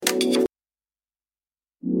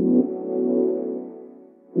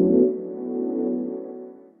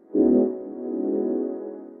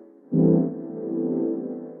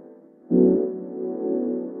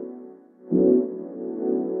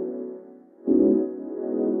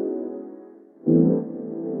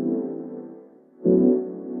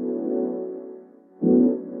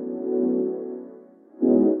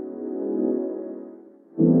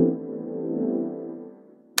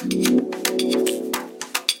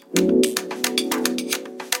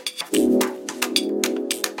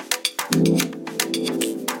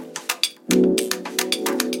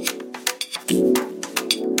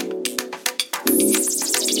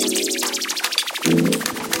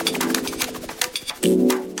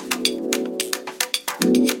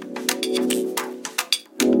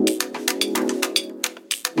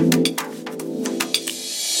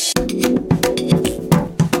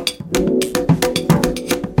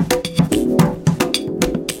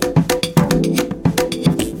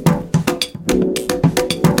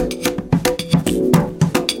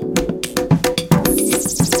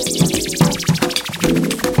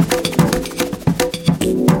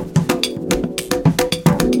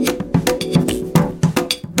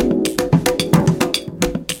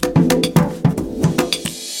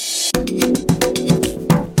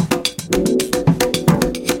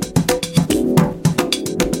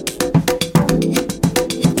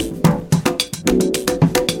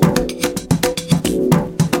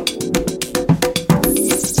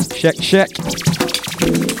Check.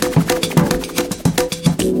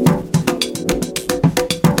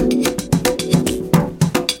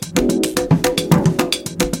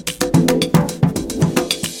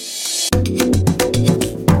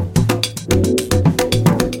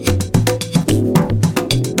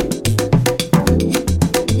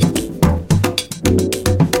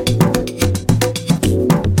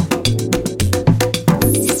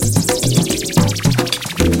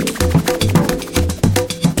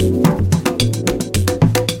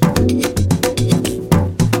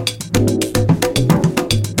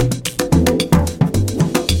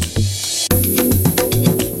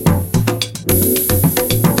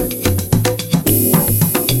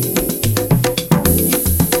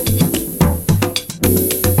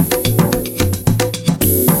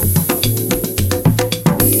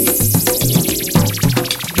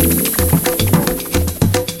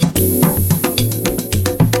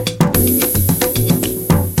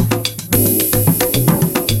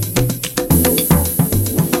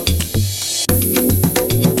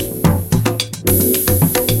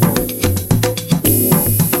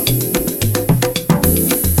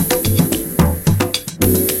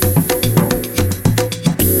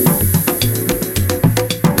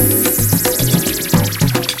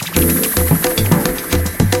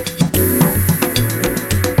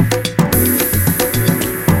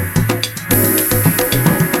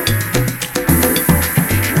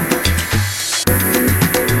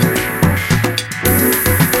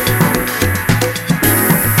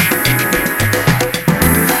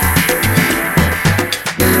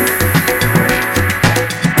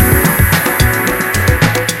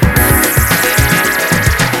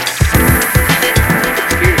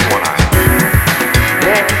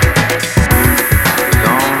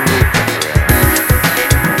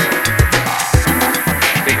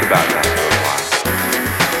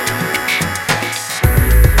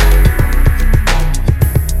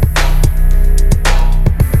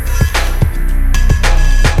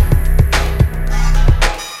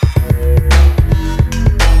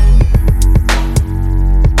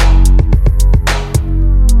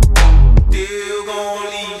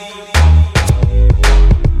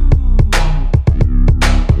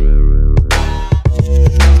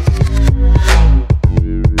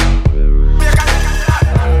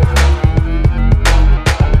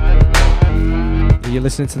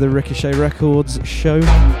 Listening to the Ricochet Records show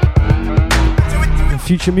and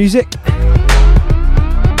Future Music.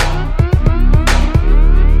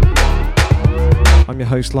 I'm your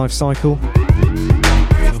host, Life Cycle.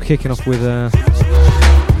 I'm kicking off with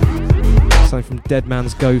something from Dead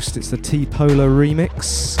Man's Ghost. It's the T-Polar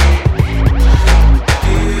remix.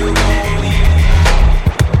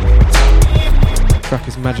 The track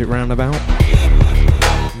is Magic Roundabout.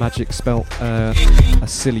 Magic spelt a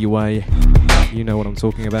silly way. You know what I'm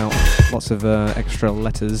talking about. Lots of extra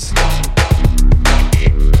letters.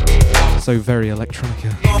 So very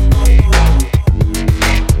electronica.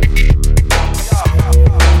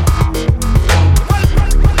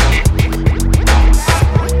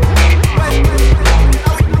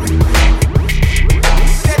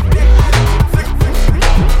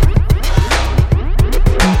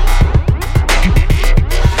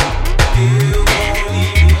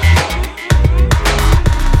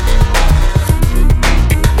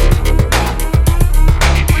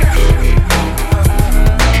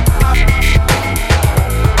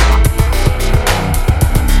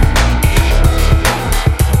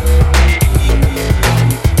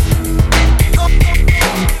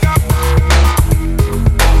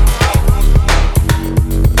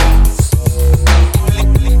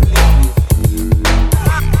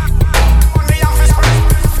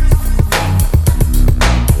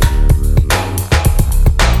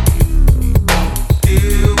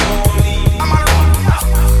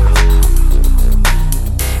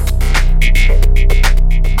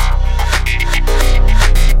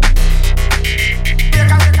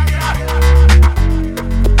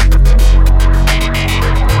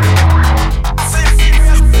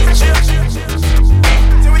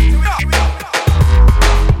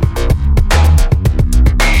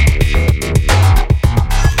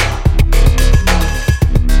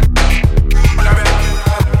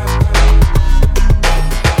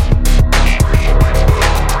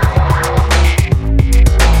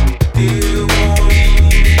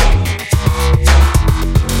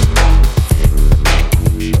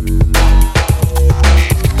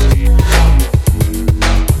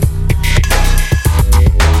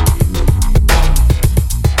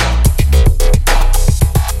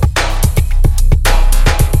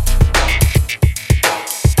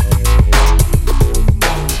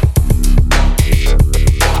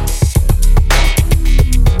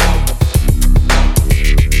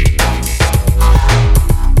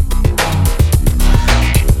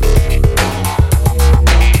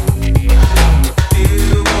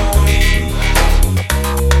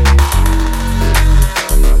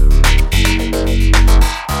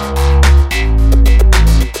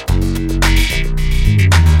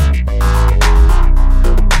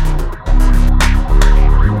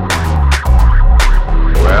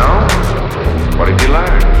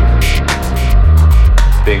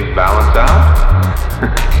 things balanced out?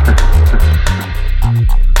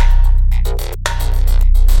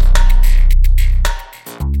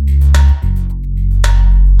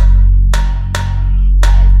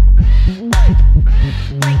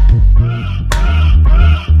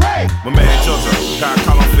 My man JoJo, got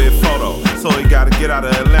caught on fit photo, so he gotta get out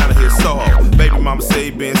of Atlanta, hit Soho. Baby mama say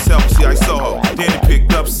he been selfish, see I Soho. Then he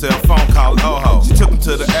picked up cell phone, called Oho. She took him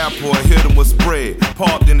to the airport, hit him with spread.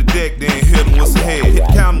 Parked in the deck, then hit him with some head. Hit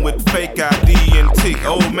counting with the fake ID and the tick.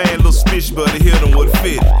 Old man, little bitch, but he hit him with a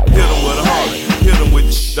fit. Hit him with a Harley, hit him with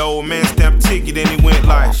the old man stamped ticket, and he went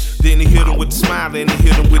like. Then he hit him with the smile, and he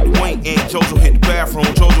hit him with the wink. And JoJo hit the bathroom,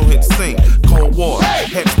 JoJo hit the sink. Cold water,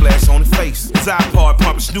 head splash on his face. His iPod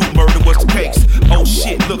pumping, Snoop murder was the case. Oh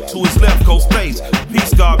shit, look to his left, go space.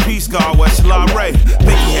 Peace God, where's Ray?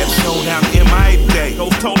 Think he had a showdown in MIA today.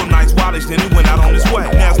 Those told him nice wallets, then he went out on his way.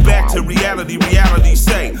 Now it's back to reality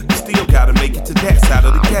say, you still gotta make it to that side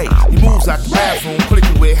of the gate. He moves out the bathroom,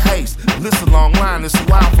 clicking with haste. This a long line, it's a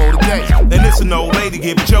while for the gate. And it's an old lady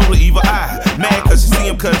giving Joe the evil eye. Mad cause she see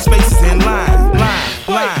him cutting spaces in line.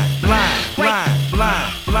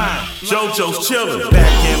 JoJo's chillin'.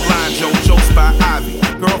 Back in line, JoJo spot Ivy.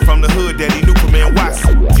 Girl from the hood that he knew from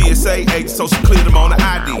NYC. TSA agent, so she cleared him on the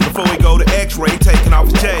ID. Before he go to X-ray, taking off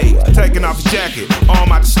his J, taking off his jacket,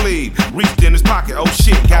 arm out the sleeve. Reached in his pocket, oh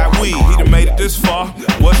shit, got weed. He done made it this far.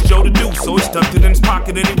 What's Joe to do? So he stuffed it in his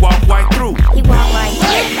pocket and he walked right through. He walked right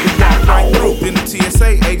through. Then the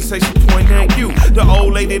TSA agent say she pointing at you. The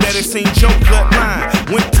old lady that had seen Joe cut line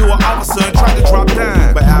went to an officer and tried to drop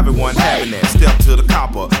down. But Ivy wasn't having that. Stepped to the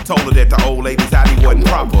copper, told her that the old lady's ID wasn't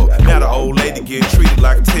proper. Now the old lady getting treated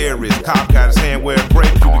like a terrorist. Cop got his hand where a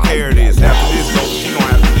great pubic hair it is. After this, though, she gon'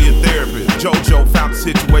 have to be a therapist. JoJo found the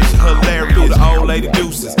situation hilarious. The old lady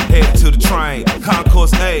deuces, headed to the train.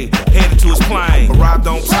 Concourse A, headed to his plane. Arrived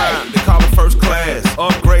on time, they call it first class.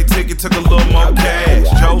 Upgrade ticket took a little more cash.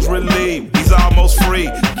 Joe's relieved, he's almost free.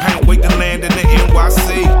 Can't wait to land in the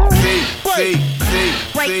NYC.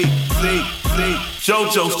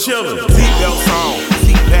 JoJo's chillin', seatbelts on,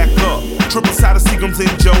 seat back up. Triple sided Seagrams in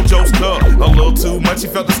JoJo's cup. A little too much, he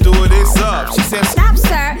felt the stewardess up. She said, "Stop,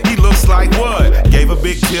 sir." He looks like what? Gave a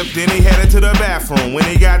big tip, then he headed to the bathroom. When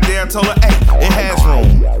he got there, told her, "Hey, it has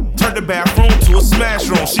room." Turned the bathroom to a smash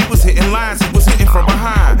room. She was hitting lines, he was hitting from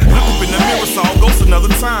behind. Look up in the mirror, saw ghosts another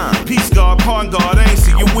time. Peace God, pardon God, I ain't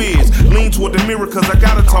see your wiz. Lean toward the mirror, cause I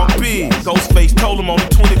gotta talk big. Ghostface told him on the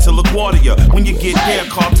 20 to LaGuardia. When you get there,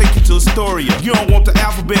 car take you to Astoria. You don't want the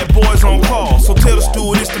alphabet boys on call, so tell the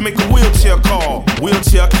stewardess to make a wheelchair call.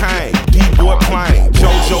 Wheelchair came, D-boy plane.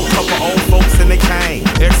 JoJo, couple old folks and they came.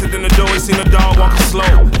 Exit in the door, he seen a dog walking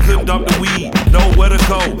slow. Couldn't dump the weed, nowhere to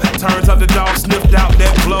go. Turns out the dog sniffed out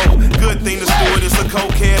that blow. Good thing the stewardess a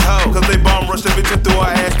cokehead hoe, cause they bomb rushed the bitch and threw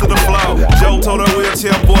her ass to the floor. Joe told her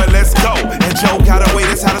wheelchair boy, let's go. And Joe got away,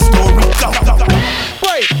 that's how the story go.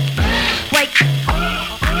 Wait.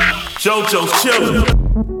 JoJo's chillin'.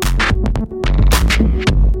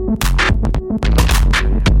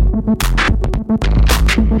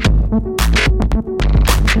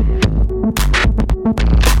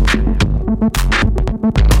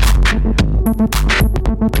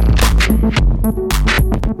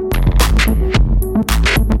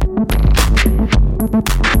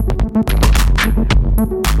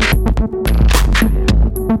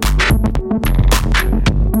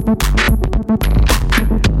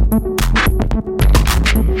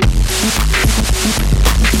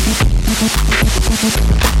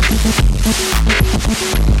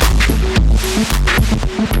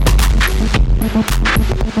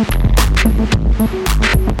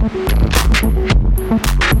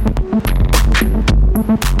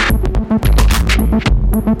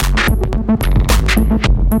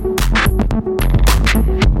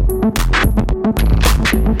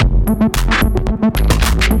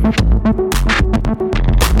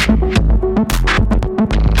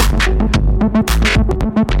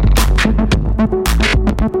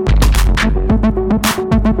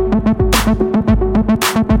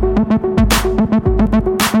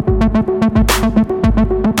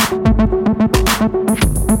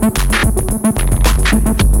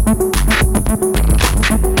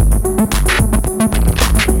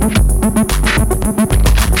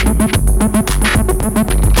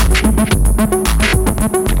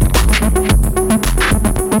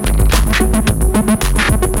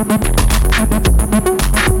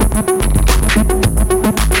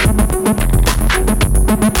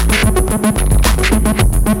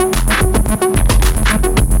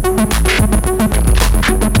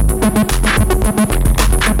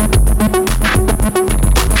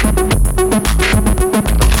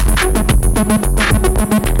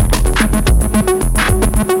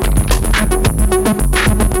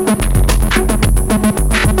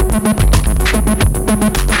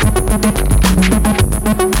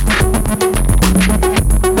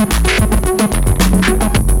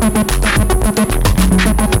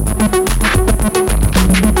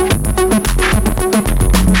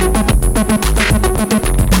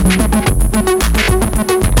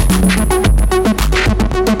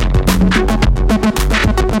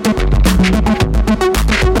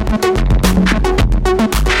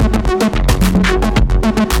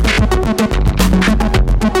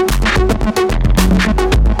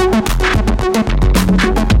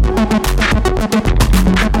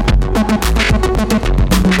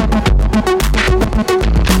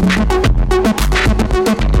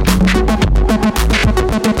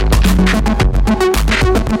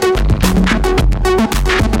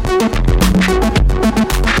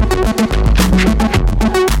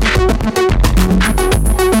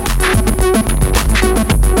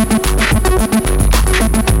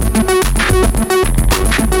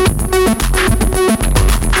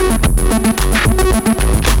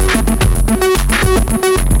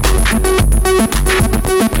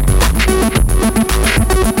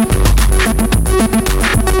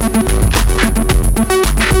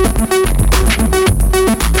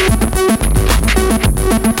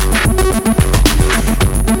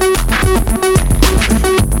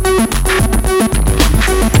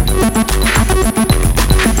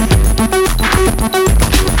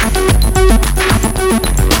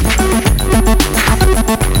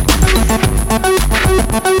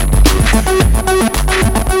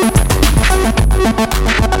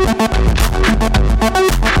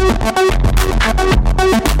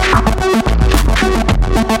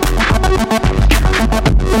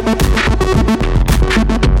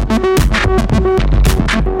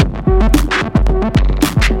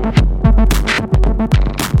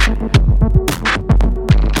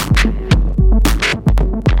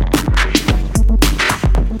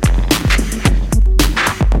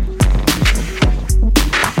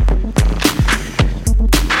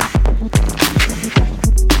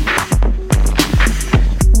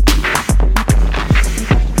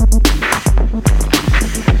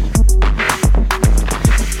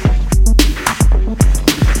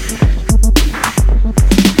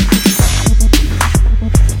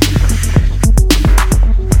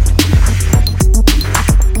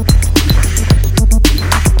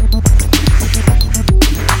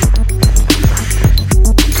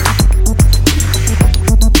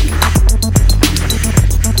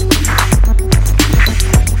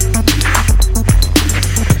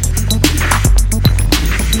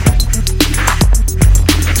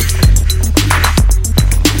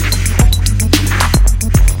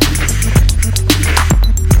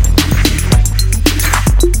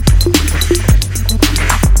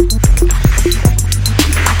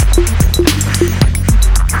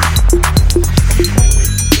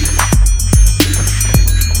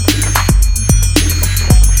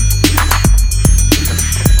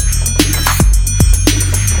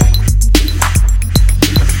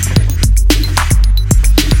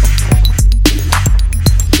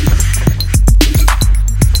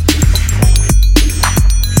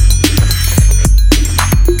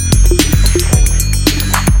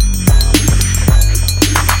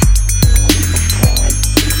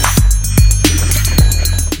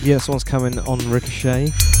 Yeah, this one's coming on Ricochet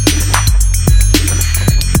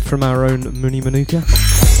from our own Muni Manuka.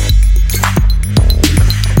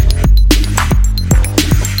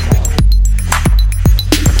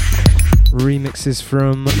 Remixes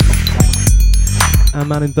from our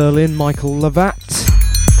man in Berlin, Michael Lavat.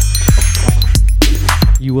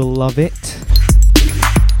 You will love it.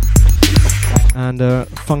 And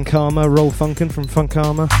Funkama, Roll Funkin' from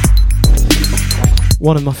Funkama.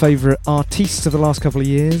 One of my favourite artists of the last couple of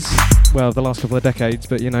years. Well, the last couple of decades,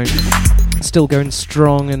 but you know, still going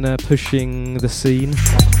strong and pushing the scene.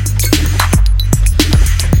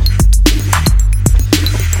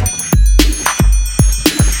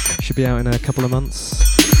 Should be out in a couple of months.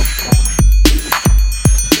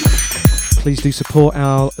 Please do support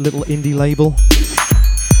our little indie label.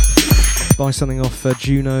 Buy something off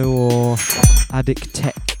Juno or Addict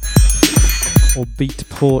Tech or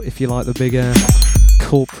Beatport if you like the bigger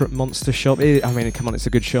corporate monster shop. I mean, come on, it's a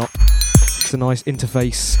good shop. It's a nice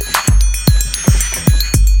interface,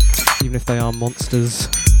 even if they are monsters.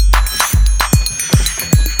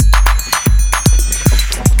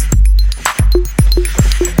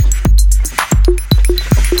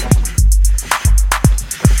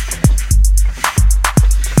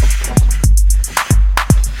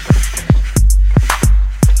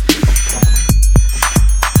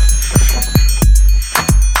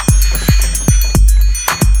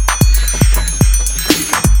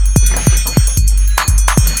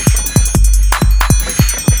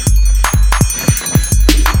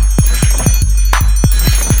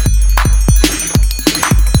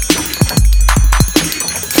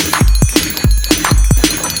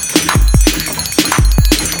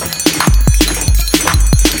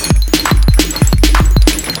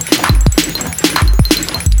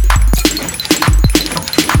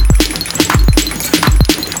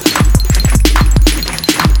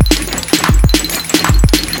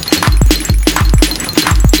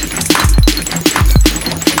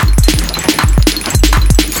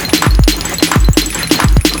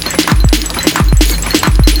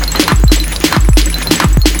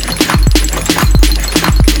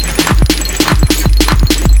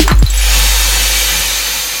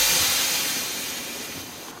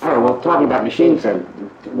 Machines, and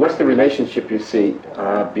what's the relationship you see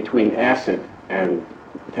between acid and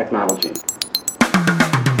technology?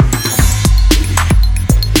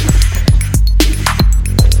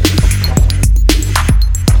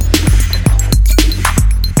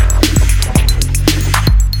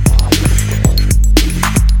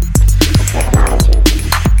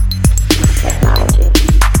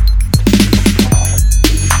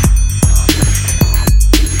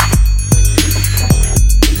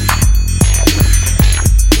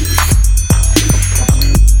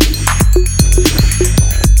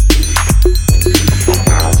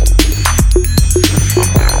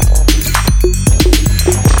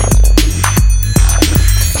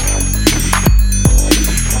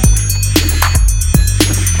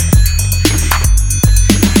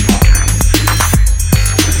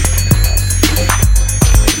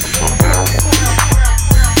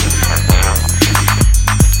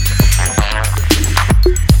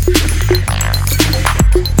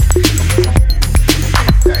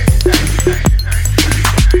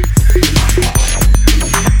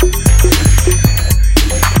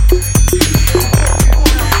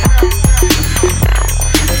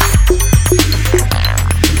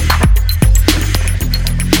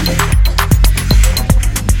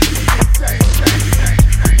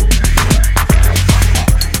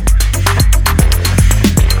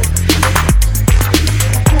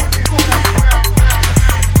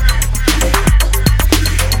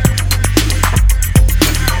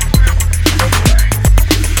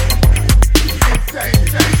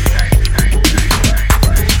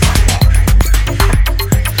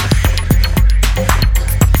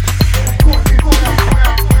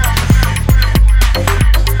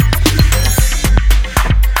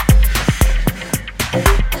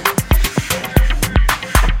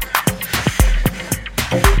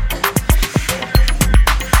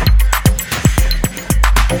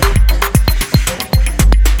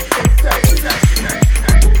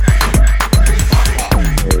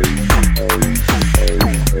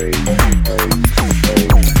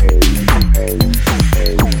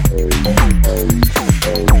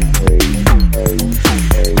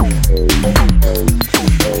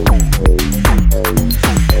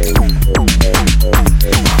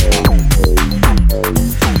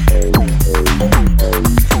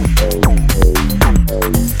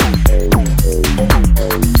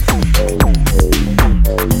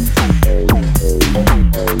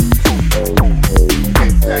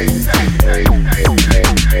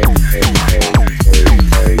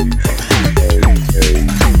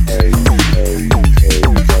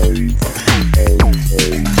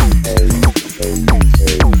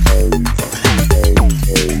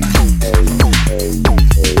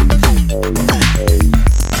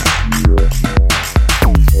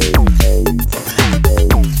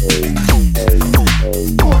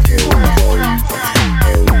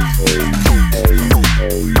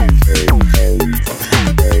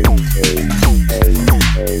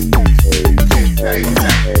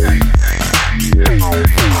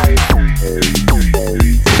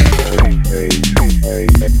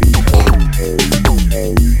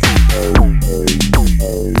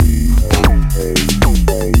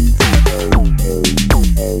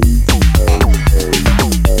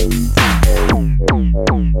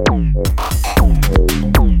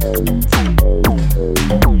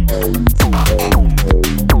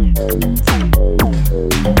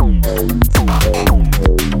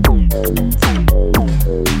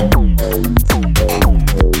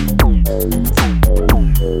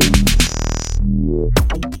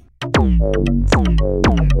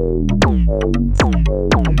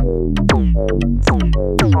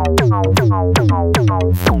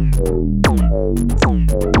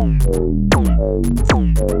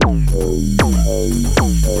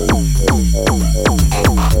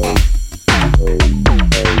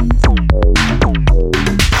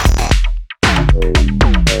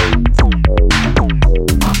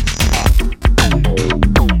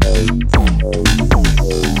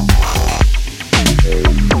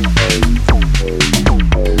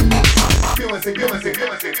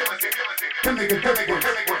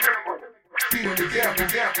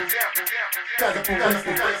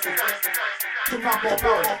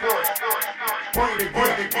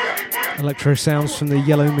 Electro sounds from the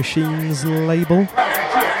Yellow Machines label.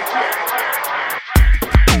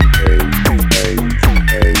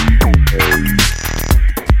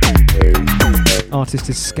 Artist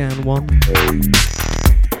is Scan One.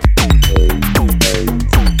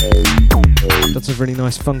 That's a really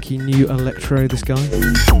nice funky new electro, this guy.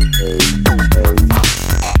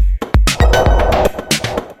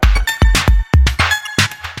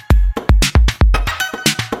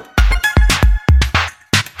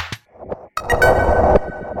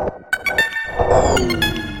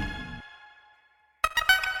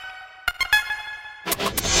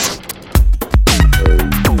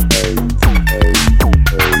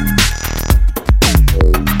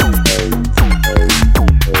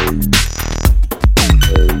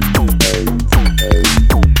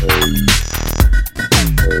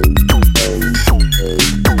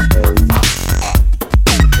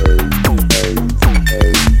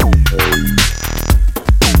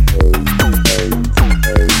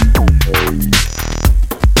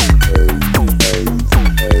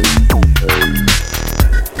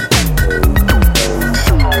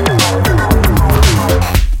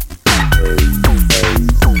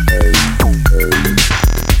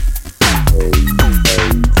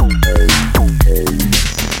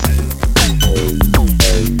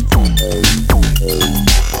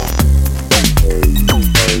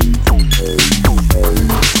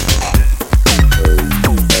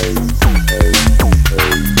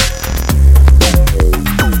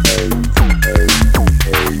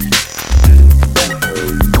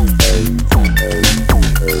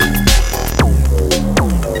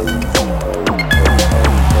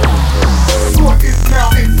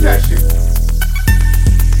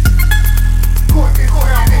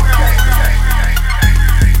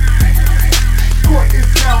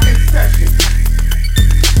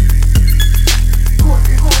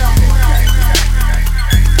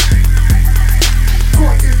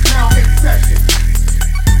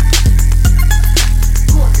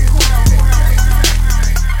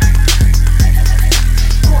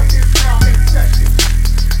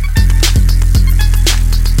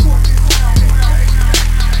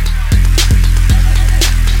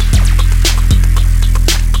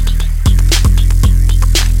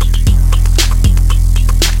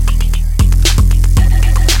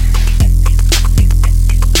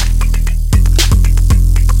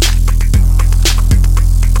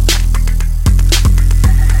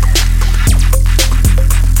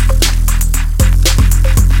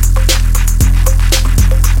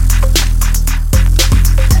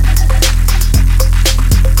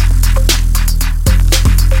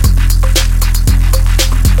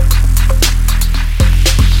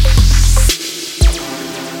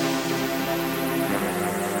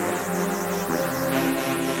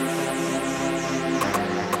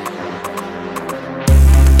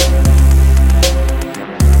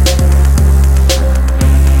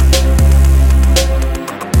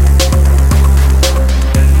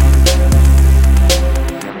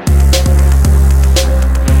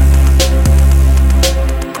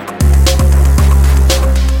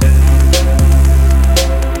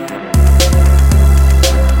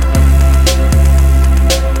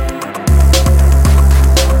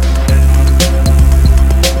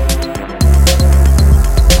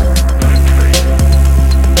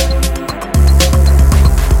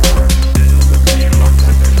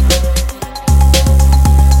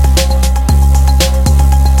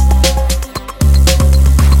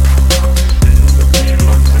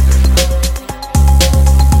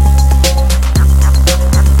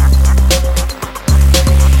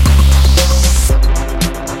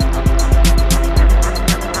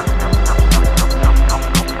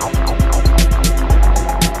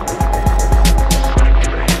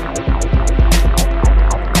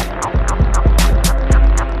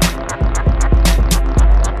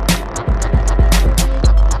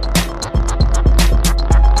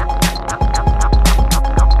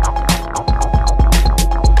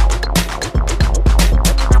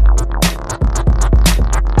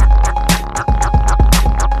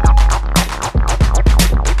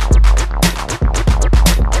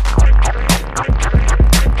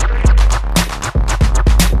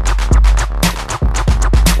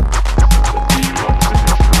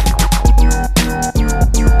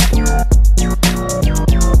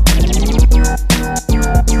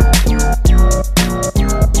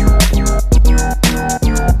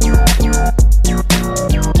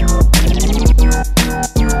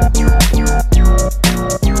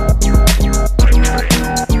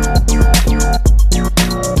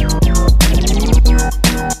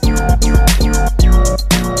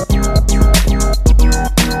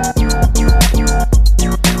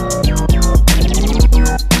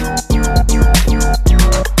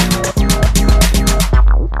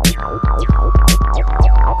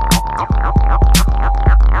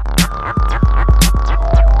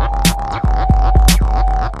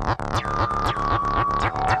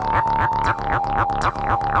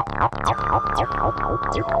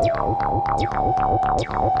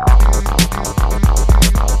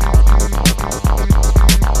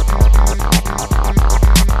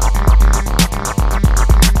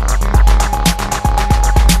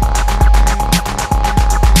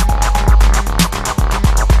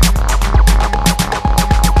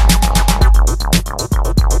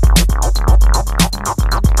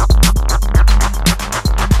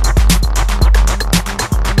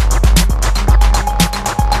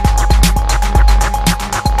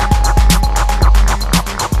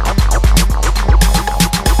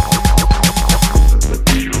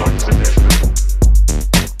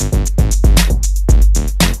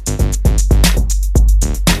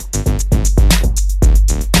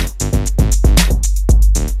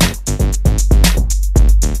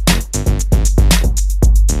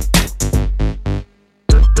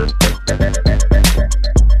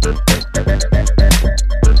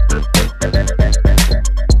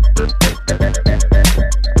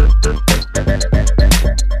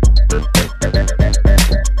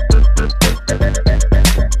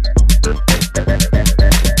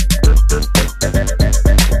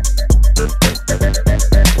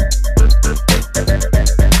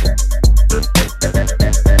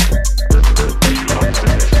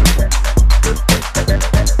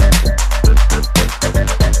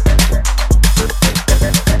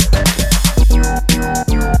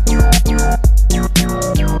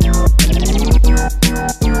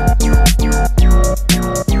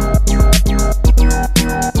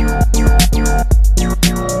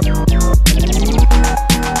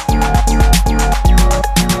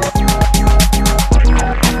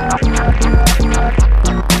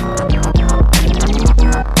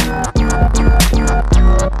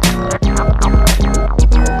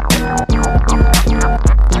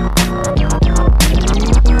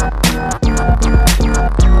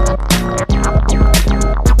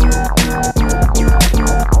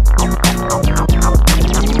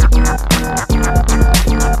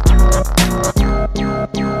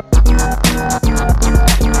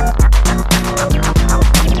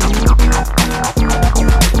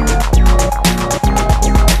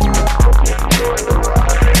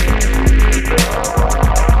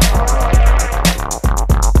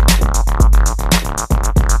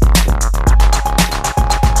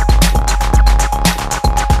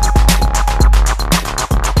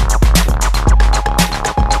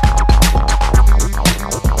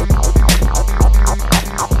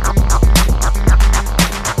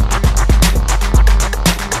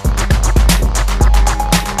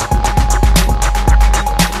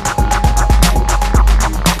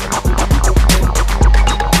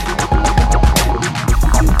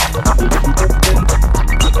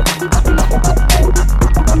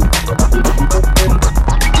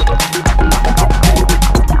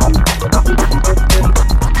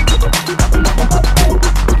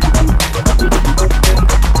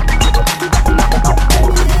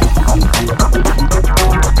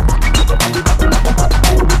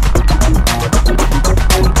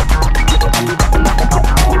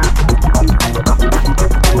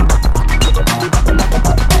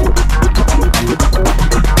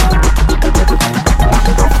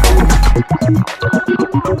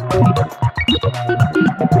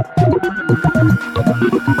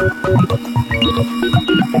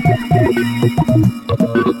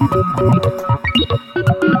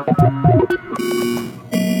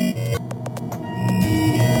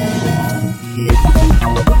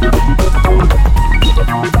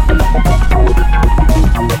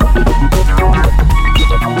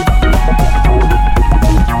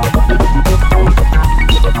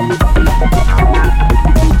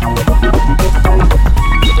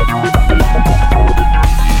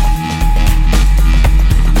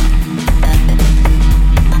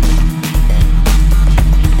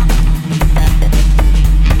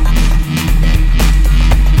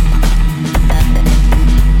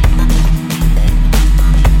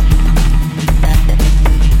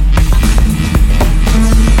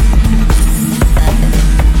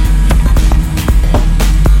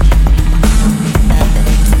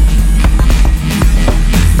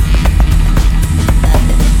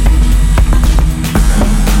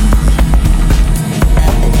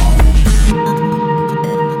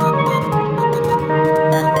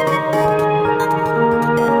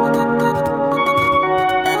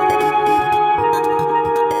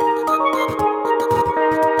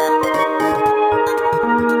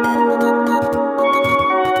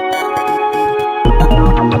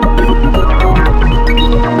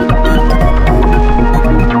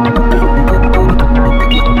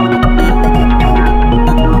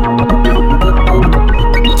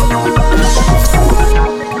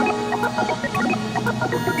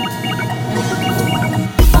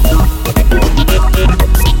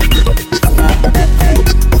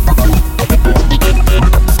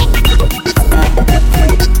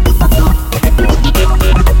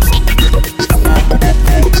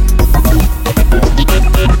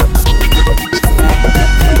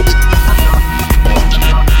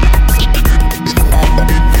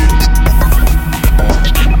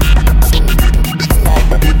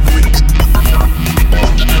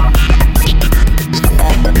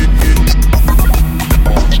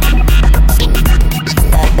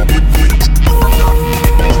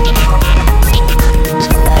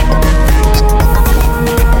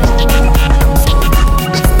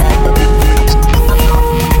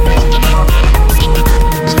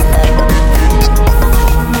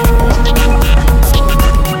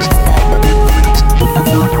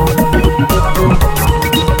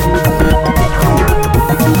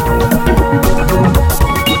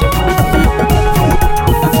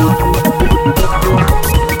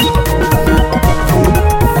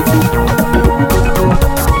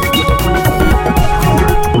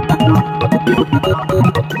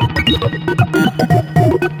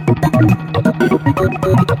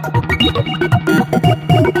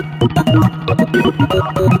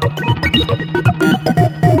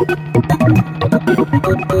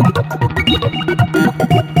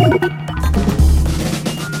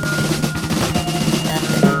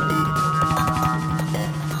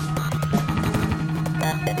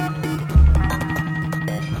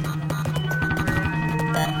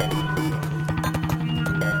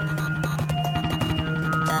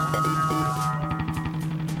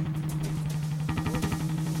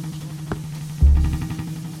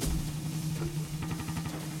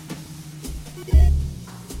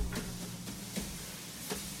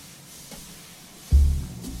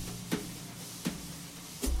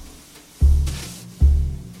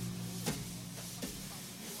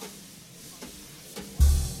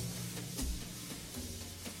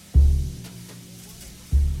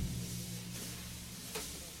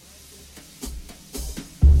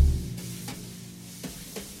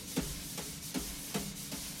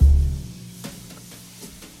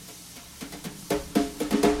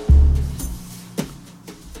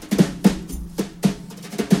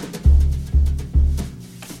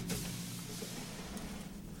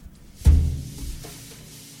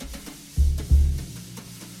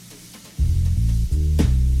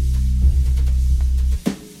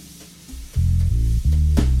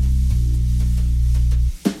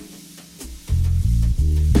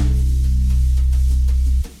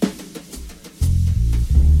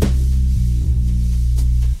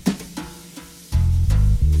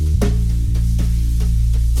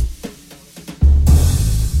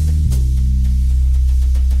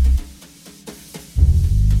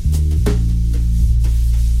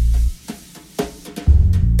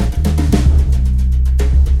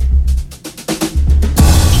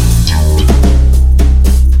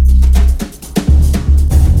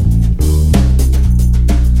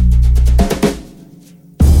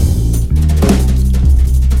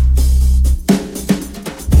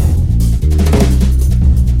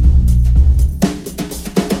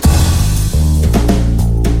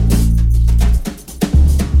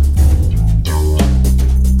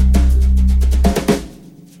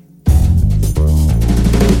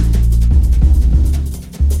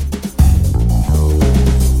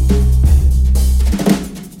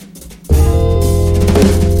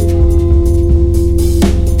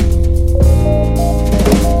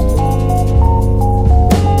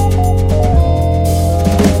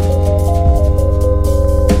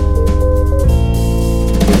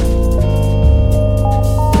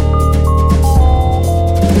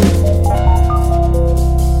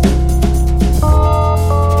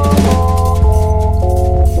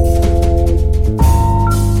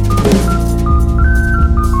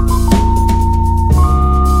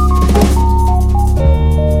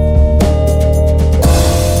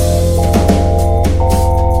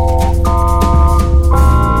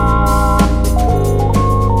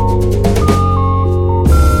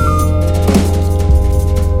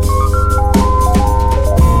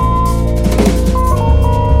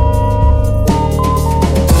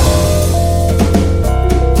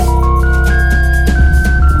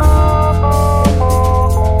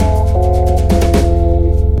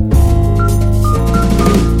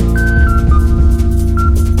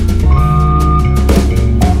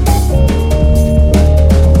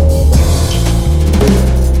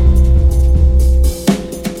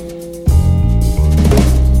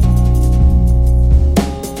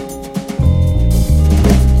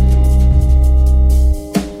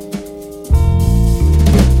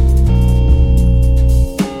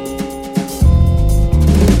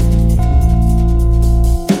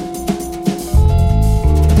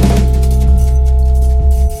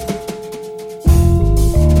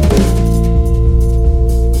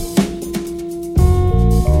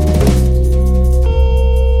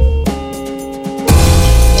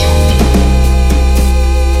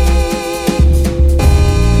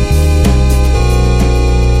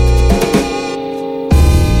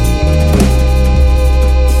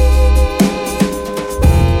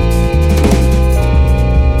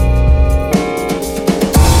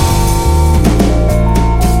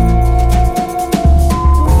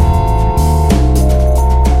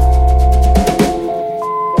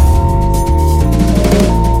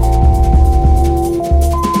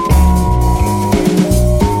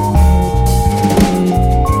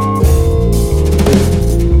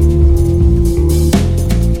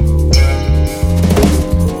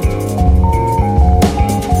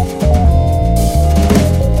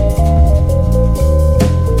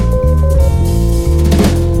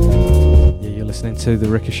 listening to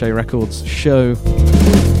the Ricochet Records show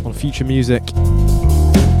on Future Music.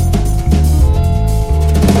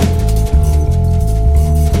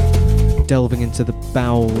 Delving into the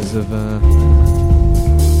bowels of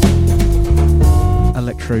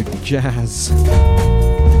electro jazz.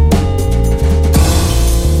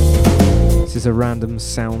 This is a random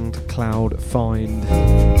SoundCloud find.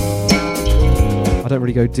 I don't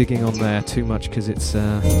really go digging on there too much because it's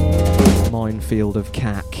a minefield of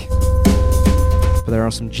cack. But there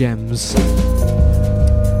are some gems.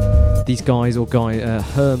 These guys,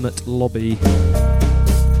 Hermit Lobby.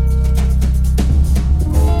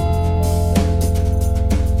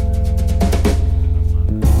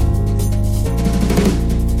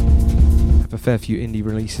 Have a fair few indie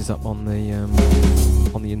releases up on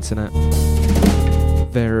the internet.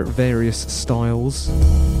 Various styles.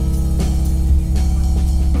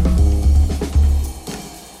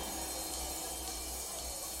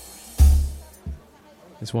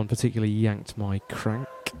 This one particularly yanked my crank.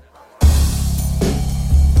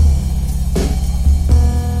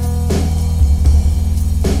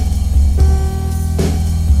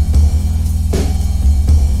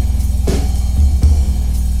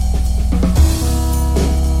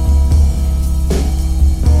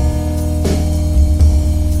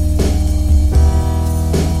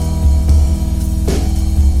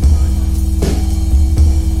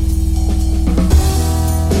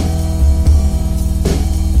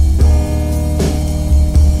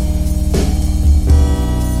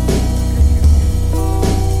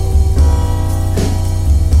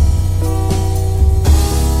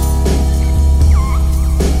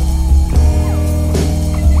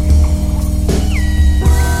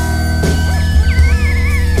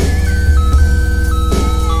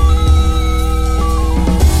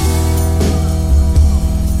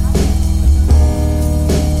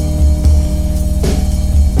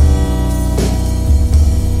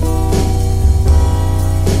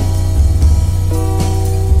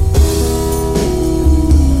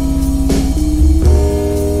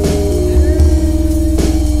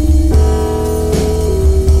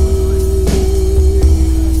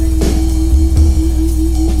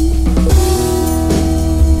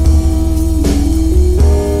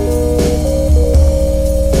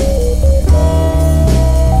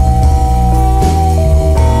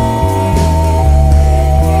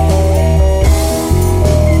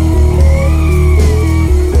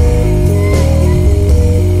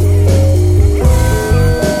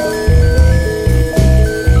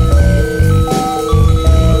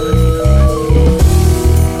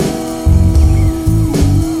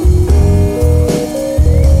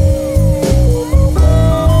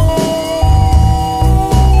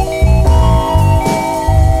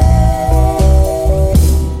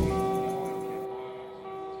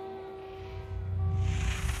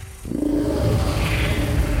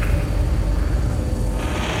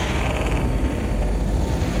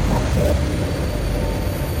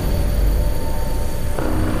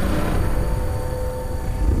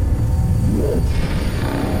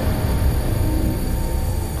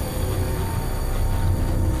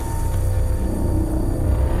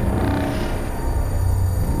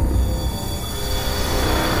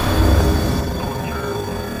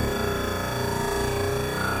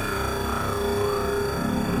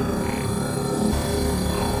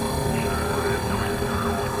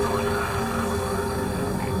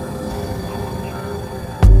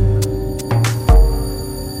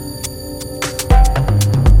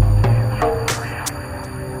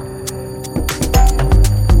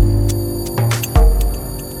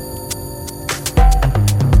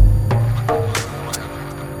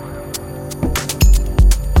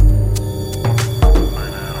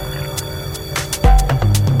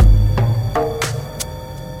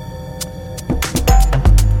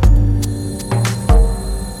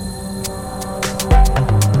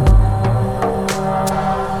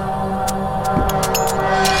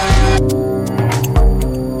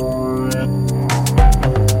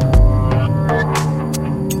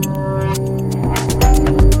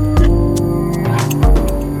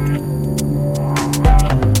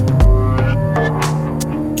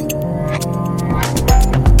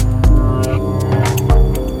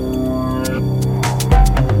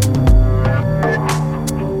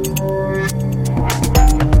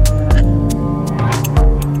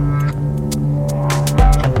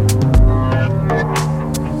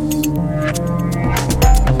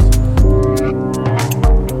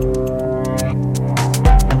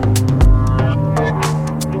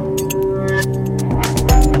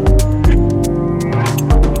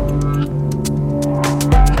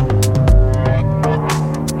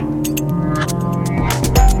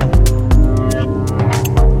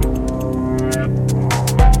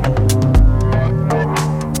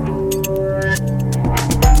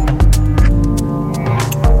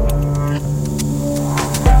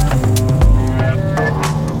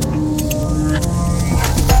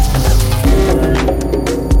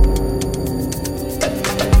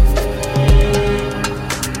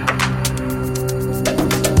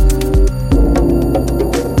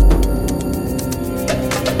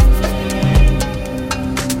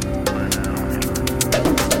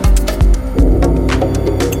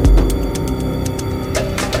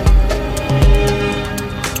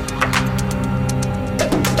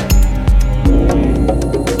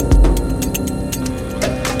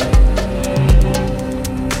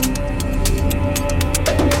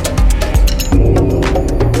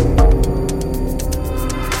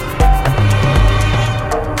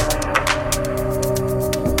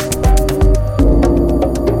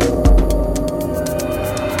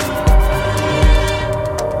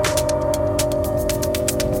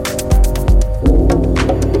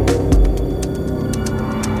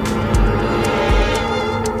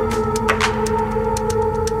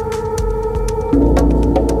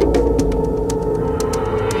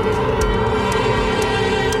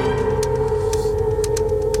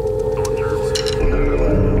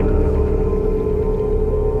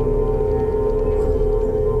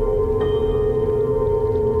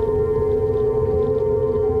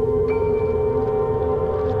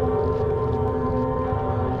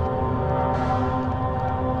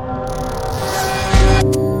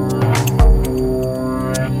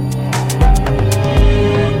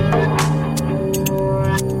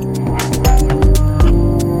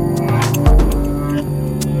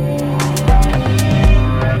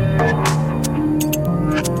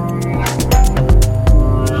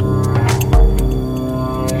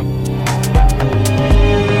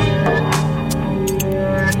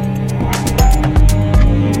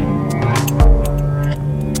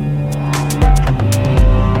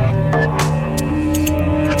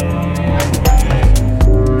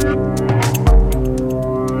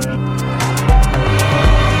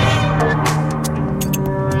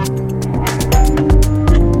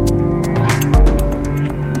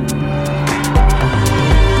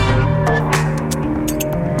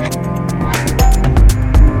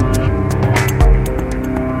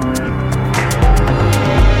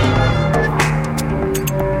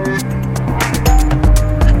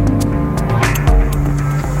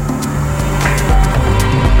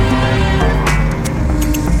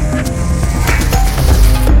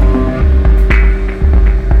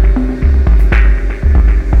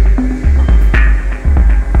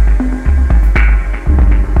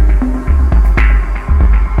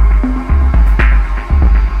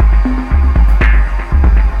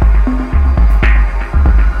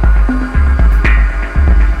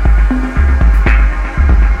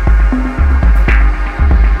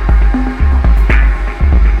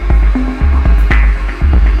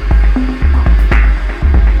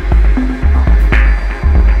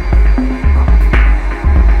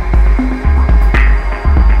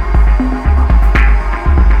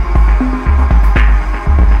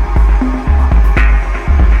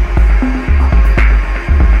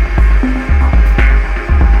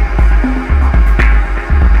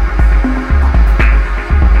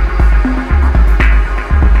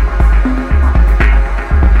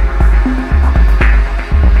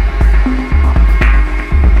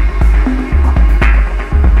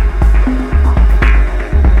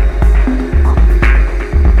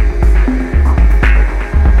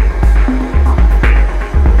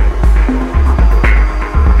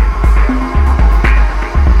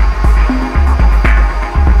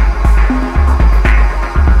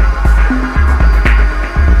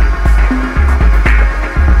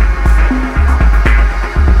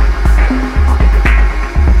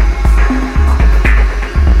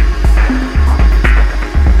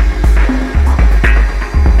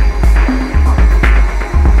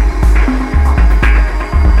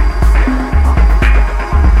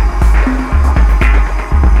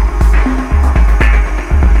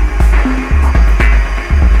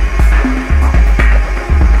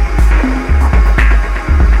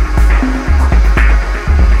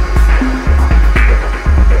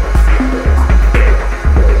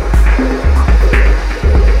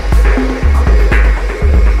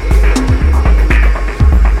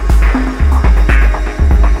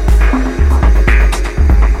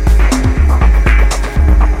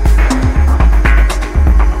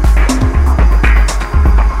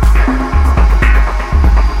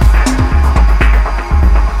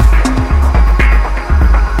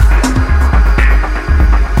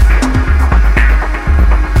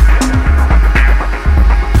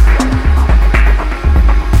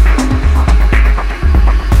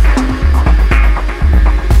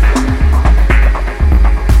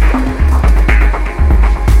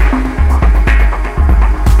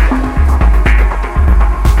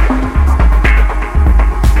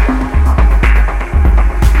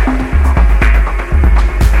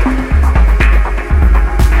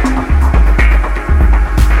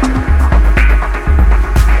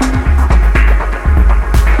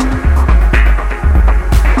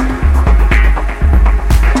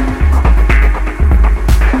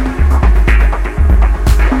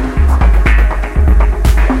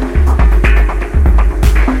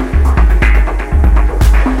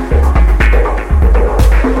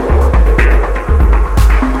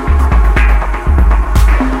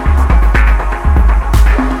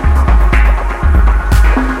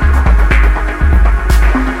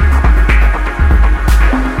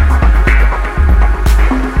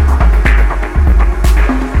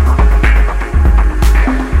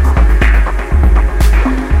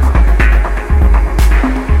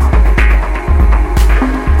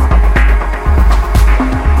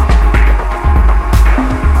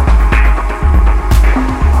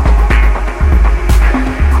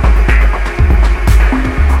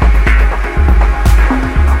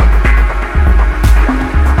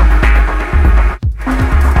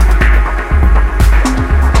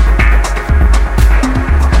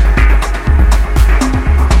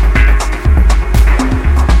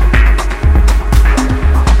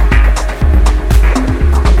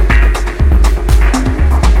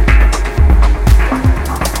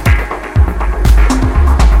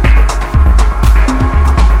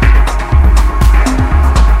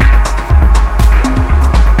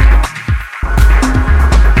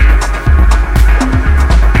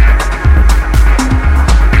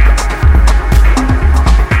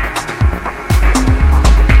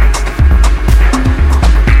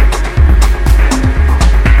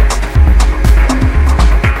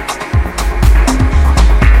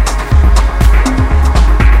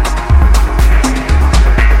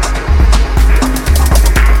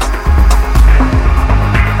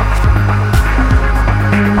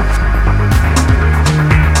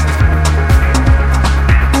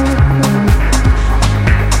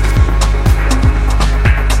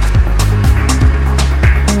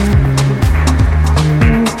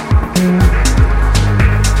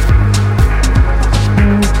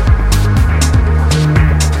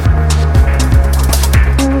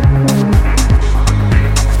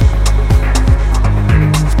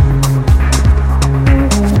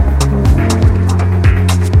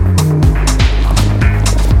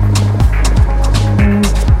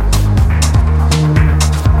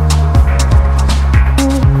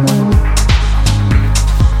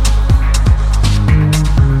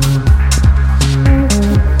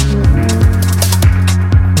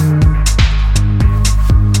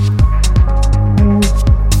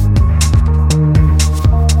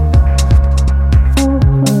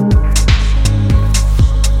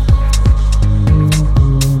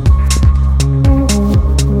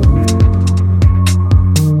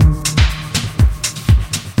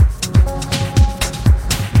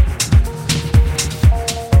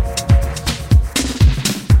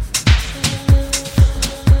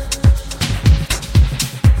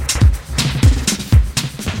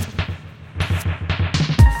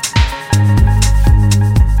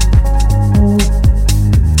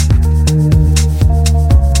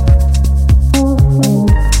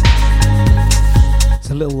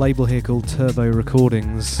 label here called Turbo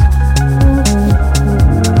Recordings. I've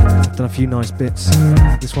done a few nice bits.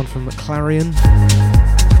 This one from Clarion.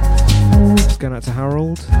 Just going out to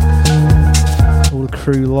Harold. All the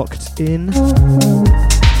crew locked in.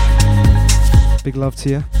 Big love to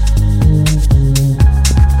you.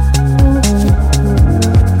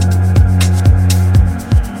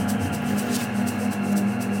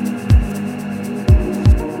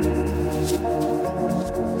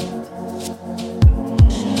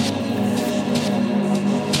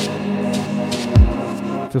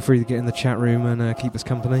 Feel free to get in the chat room and keep us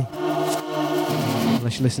company.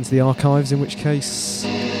 Unless you listen to the archives, in which case,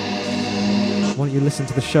 why don't you listen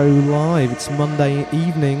to the show live? It's Monday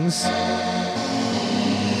evenings,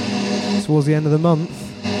 towards the end of the month,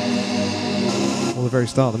 or the very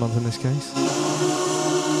start of the month in this case.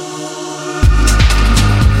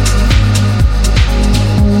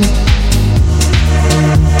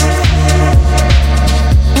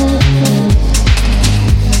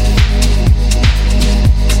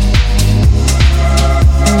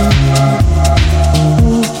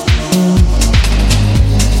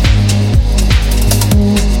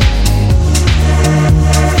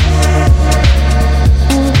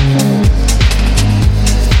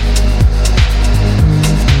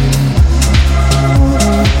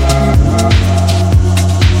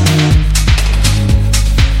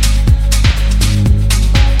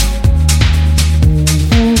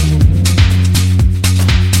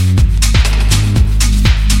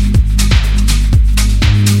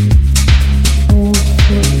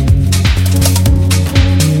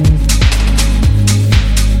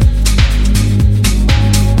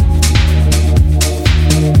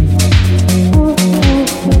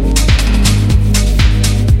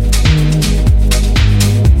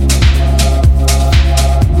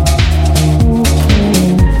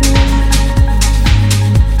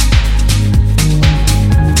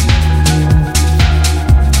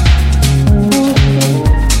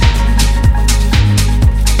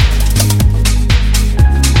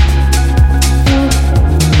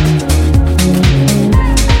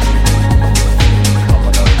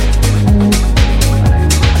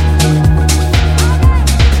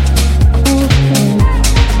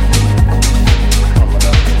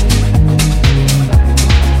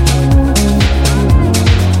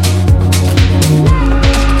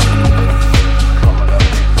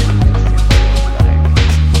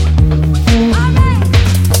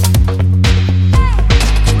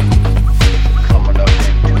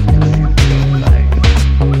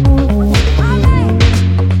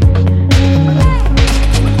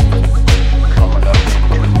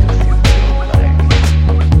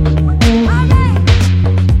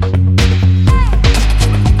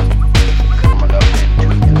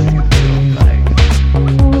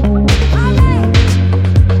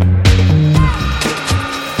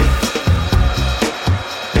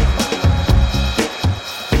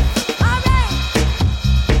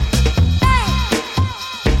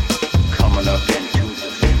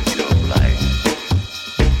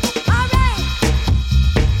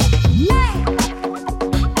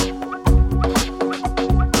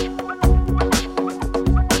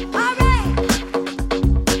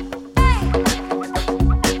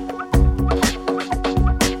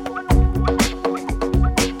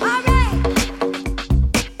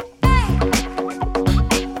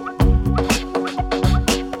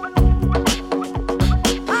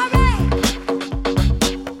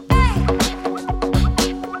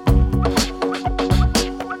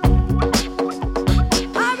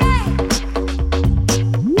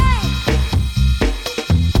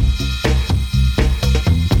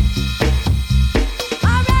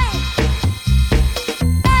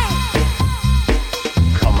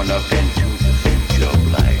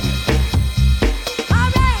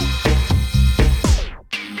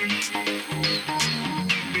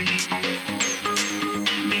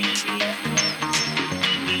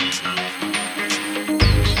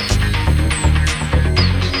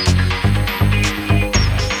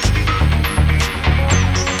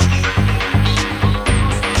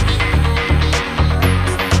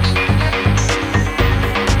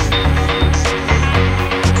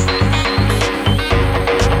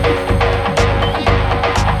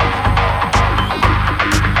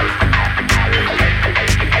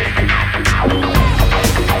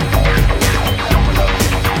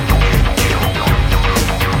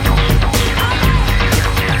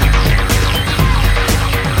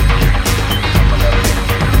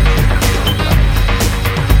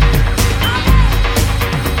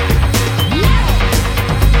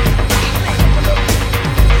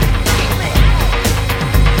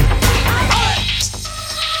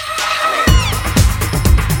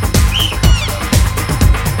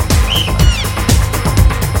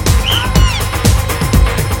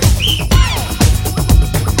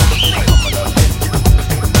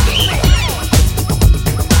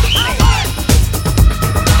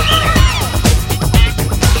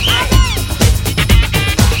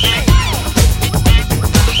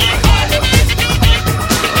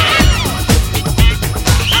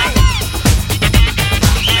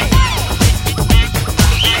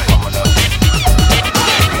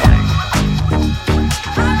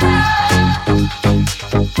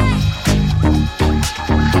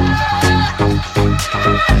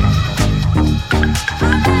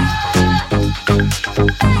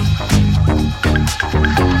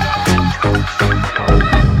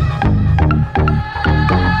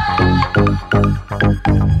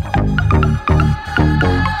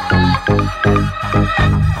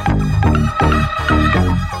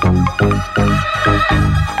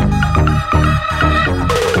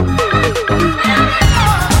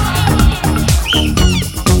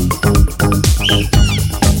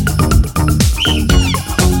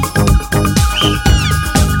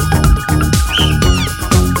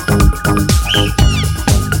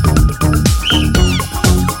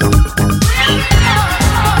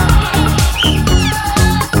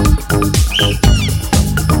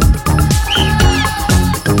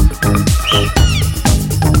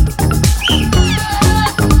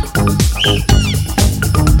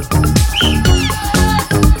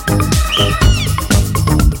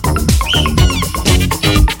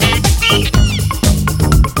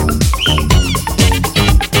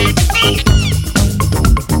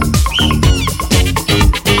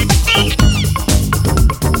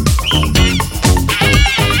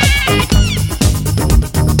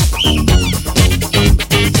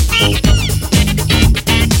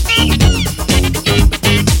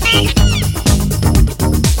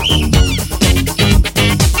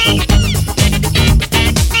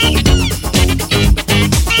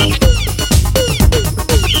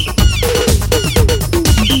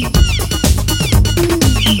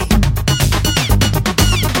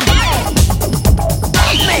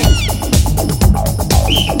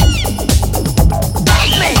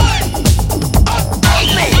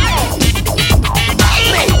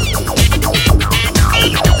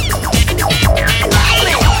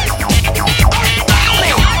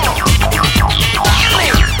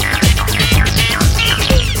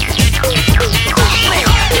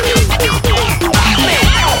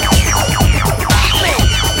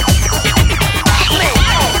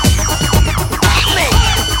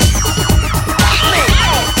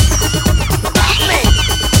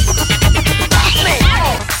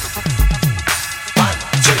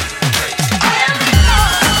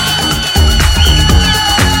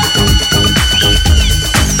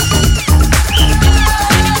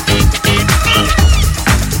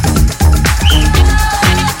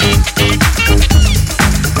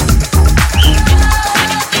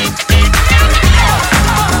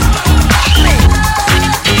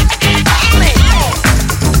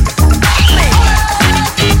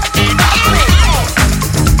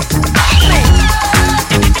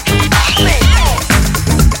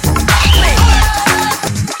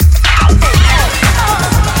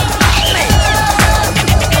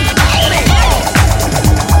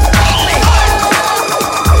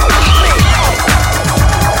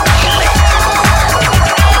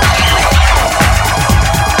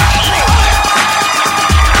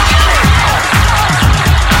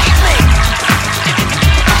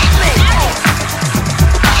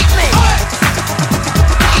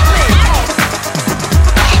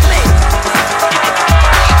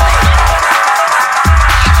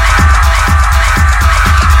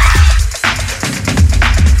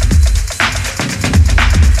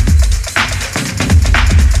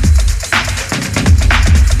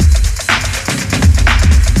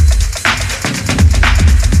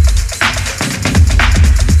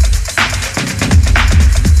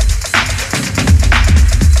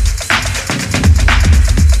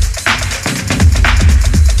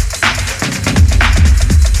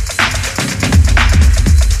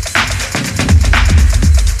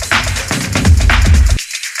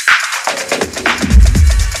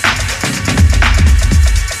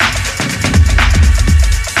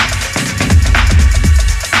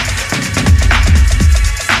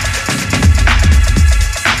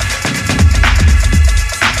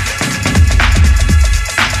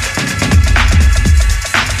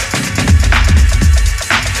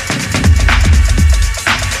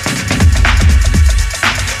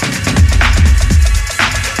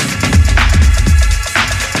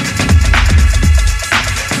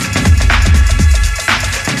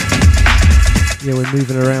 We're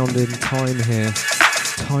moving around in time here.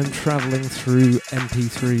 Time travelling through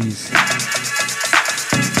MP3s.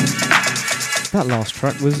 That last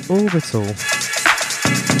track was Orbital.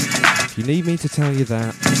 If you need me to tell you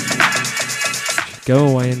that, go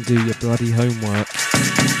away and do your bloody homework.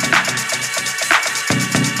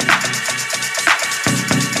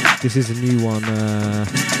 This is a new one.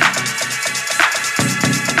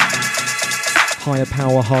 Higher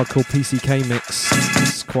Power Hardcore PCK Mix.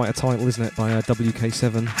 It's quite a title, isn't it, by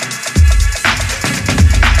WK7.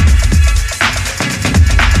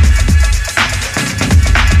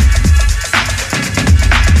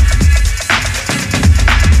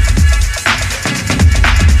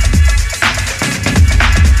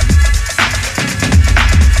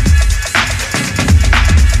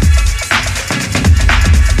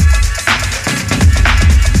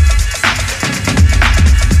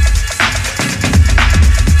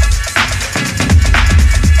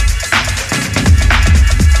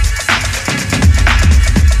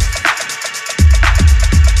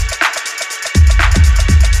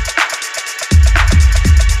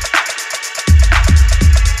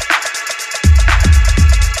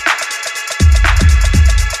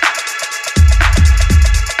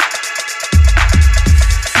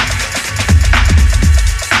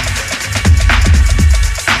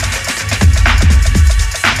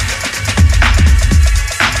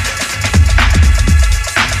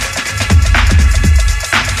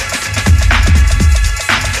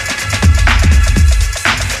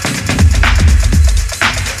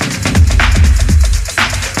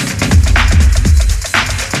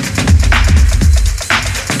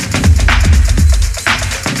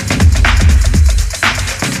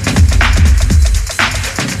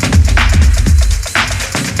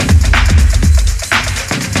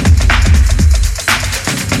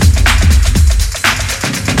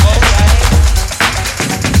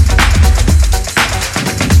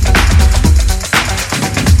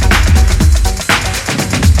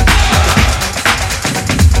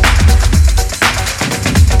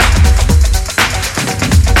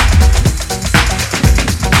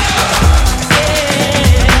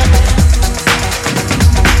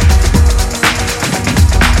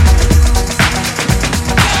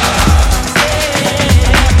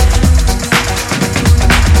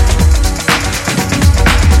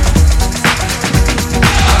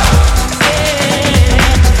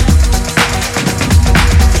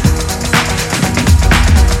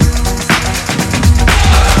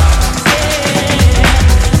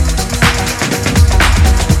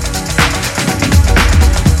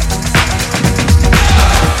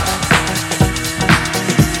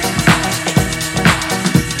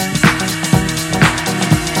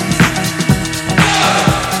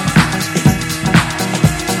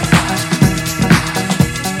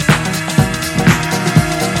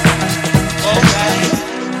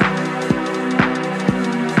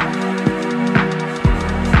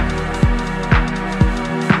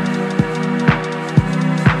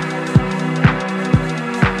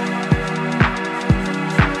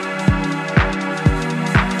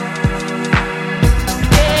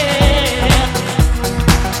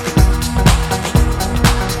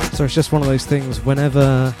 So it's just one of those things,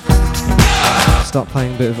 whenever I start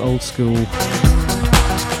playing a bit of old school,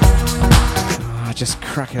 I just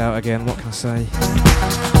crack it out again, what can I say?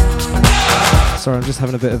 Sorry, I'm just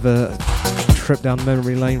having a bit of a trip down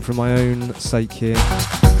memory lane for my own sake here.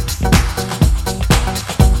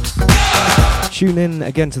 Tune in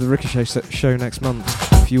again to the Ricochet show next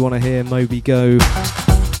month if you want to hear Moby Go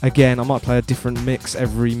again. I might play a different mix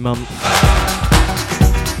every month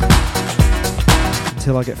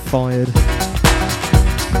until I get fired.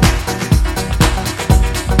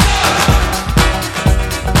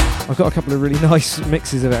 I've got a couple of really nice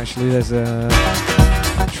mixes of it actually. There's a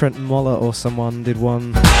Trent Moller or someone did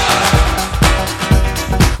one. If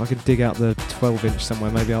I could dig out the 12-inch somewhere,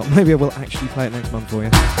 maybe I will actually play it next month for you.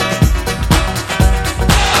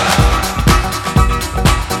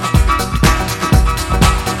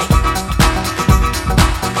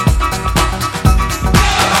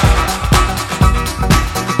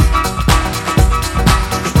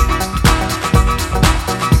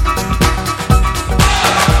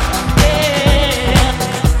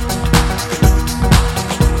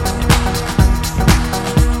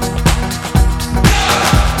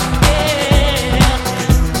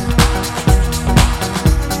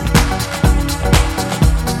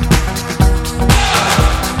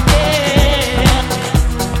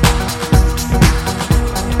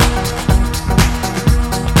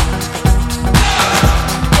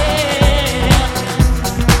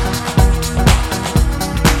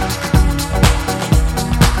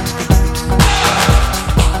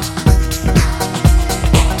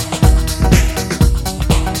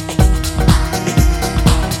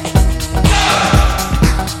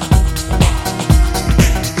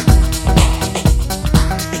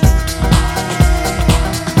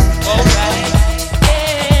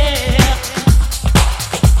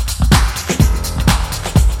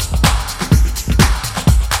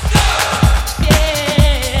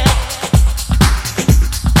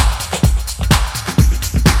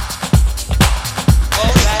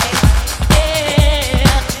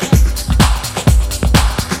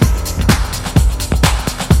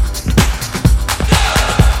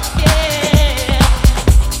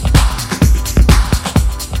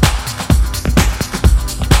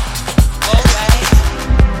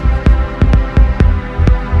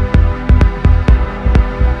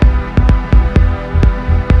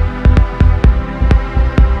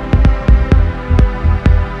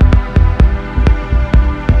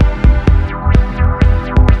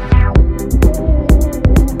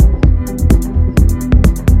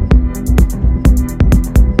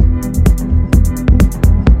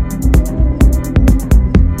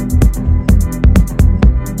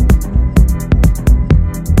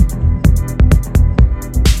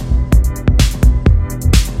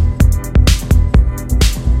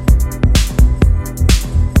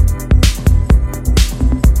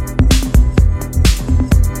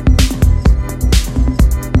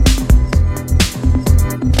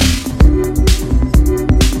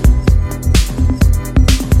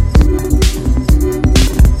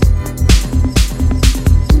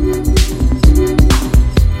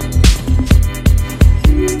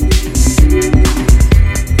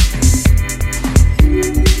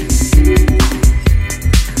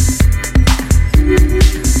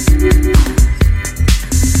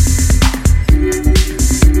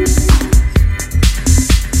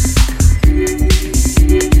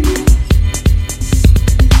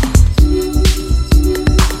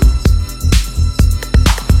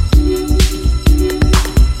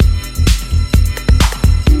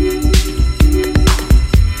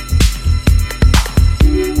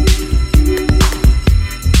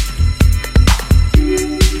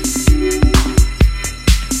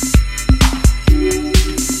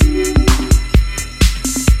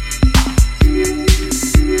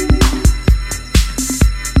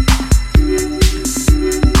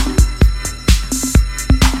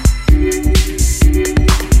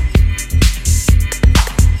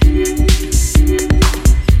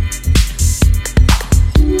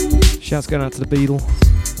 Going out to the Beetle.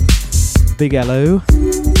 Big hello.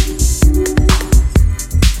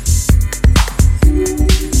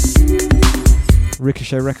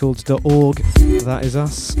 RicochetRecords.org, that is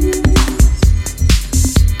us.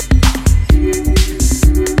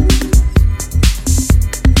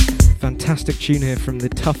 Fantastic tune here from the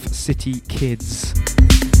Tough City Kids.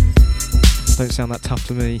 Don't sound that tough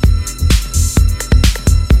to me.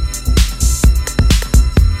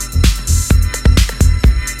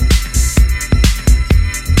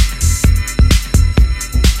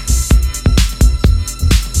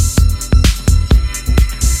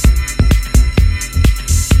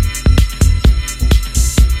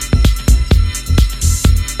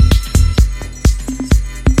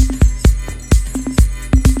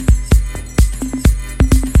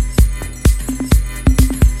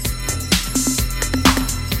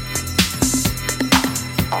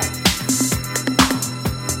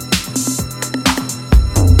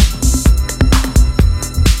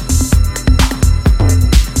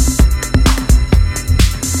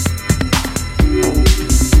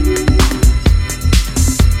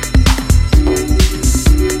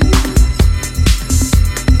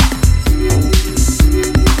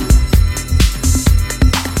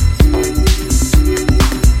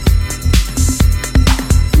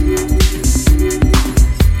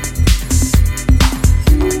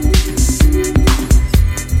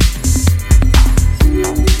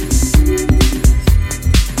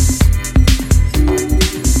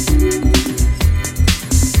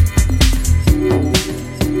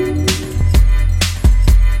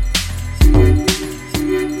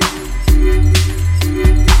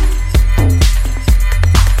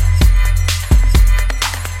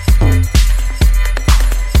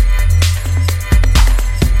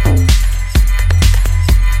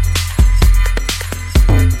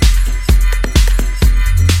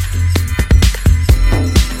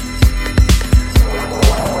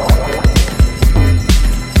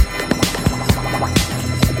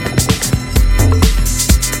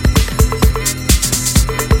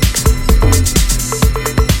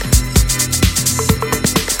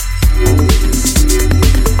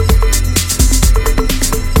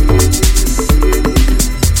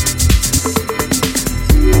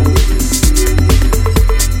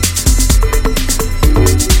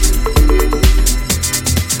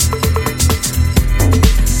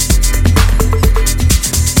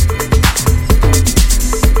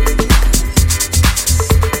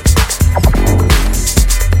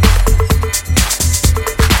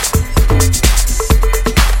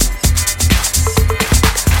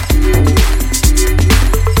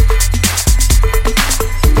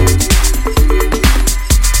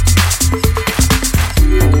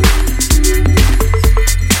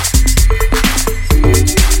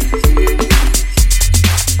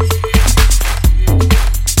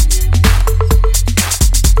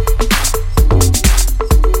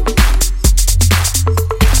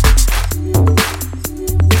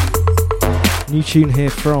 Tune here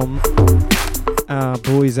from our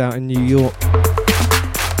boys out in New York,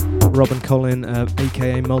 Rob and Colin,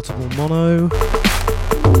 aka Multiple Mono.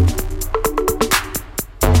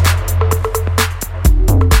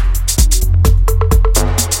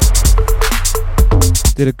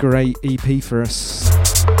 Did a great EP for us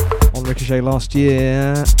on Ricochet last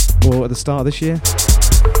year, or at the start of this year.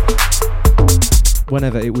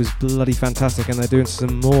 Whenever, it was bloody fantastic, and they're doing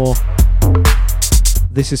some more.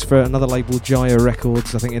 This is for another label, Jaya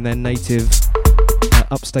Records, I think in their native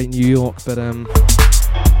upstate New York, but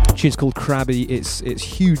the tune's called Krabby. It's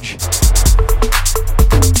huge.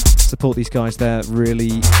 Support these guys, they're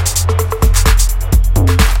really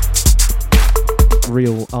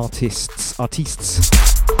real artists.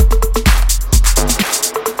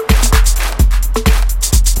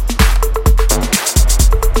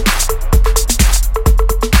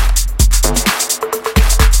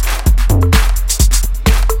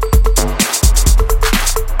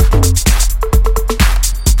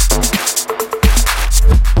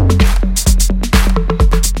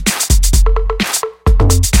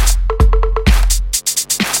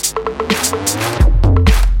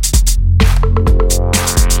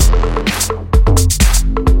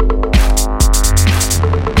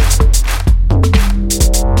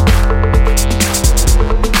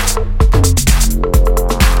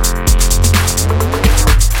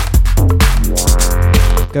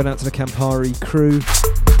 Going out to the Campari crew.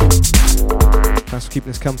 Thanks for keeping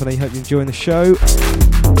us company. Hope you're enjoying the show.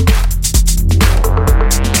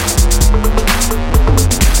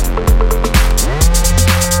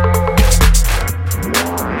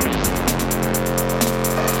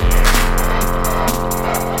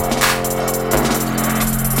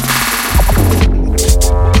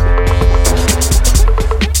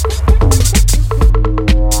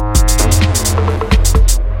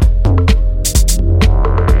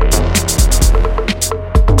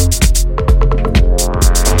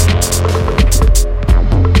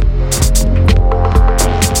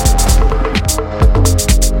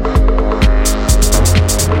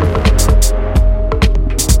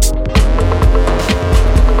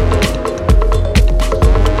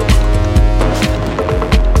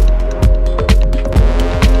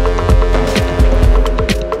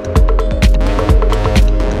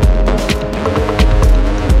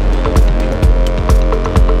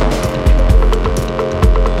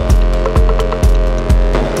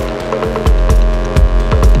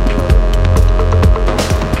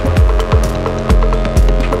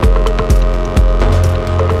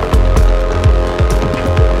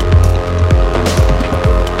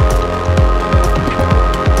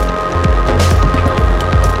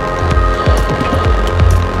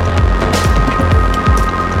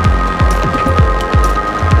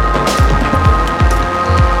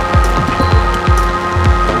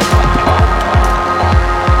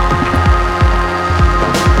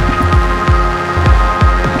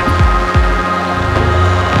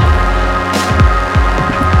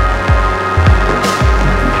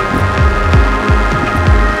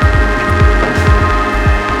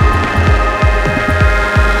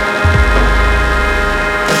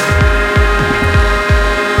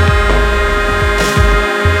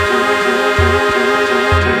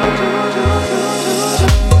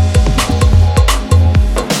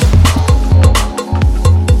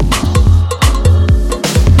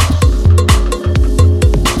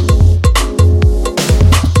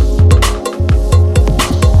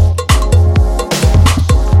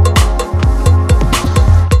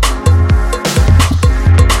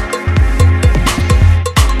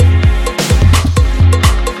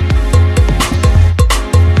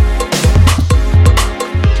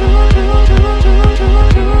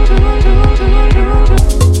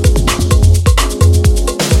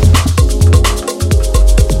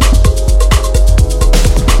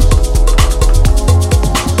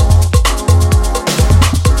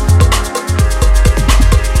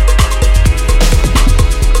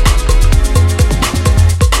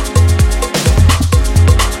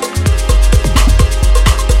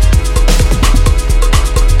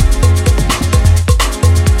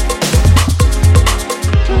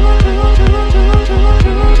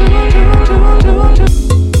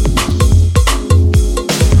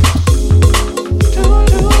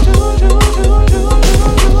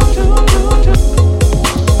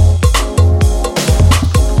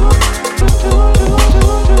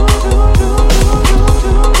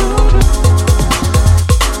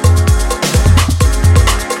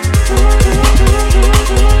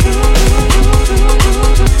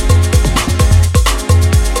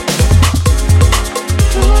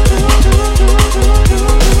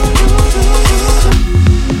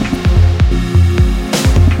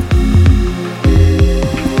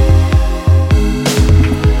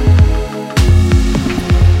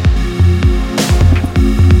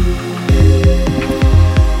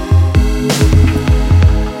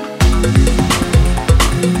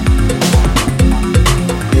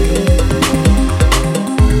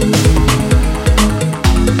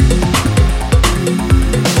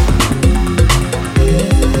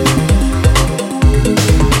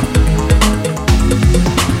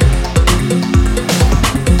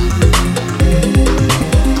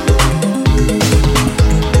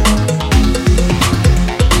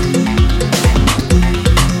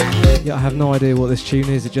 idea what this tune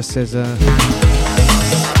is. It just says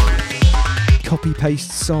Copy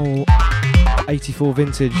Paste Soul 84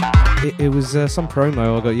 vintage. It was some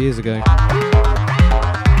promo I got years ago.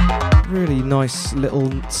 Really nice little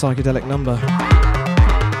psychedelic number.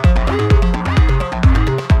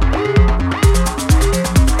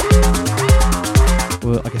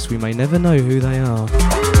 Well, I guess we may never know who they are.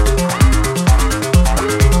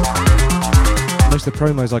 Most of the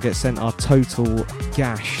promos I get sent are total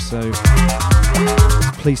gash, so I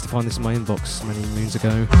was pleased to find this in my inbox many moons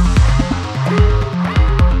ago.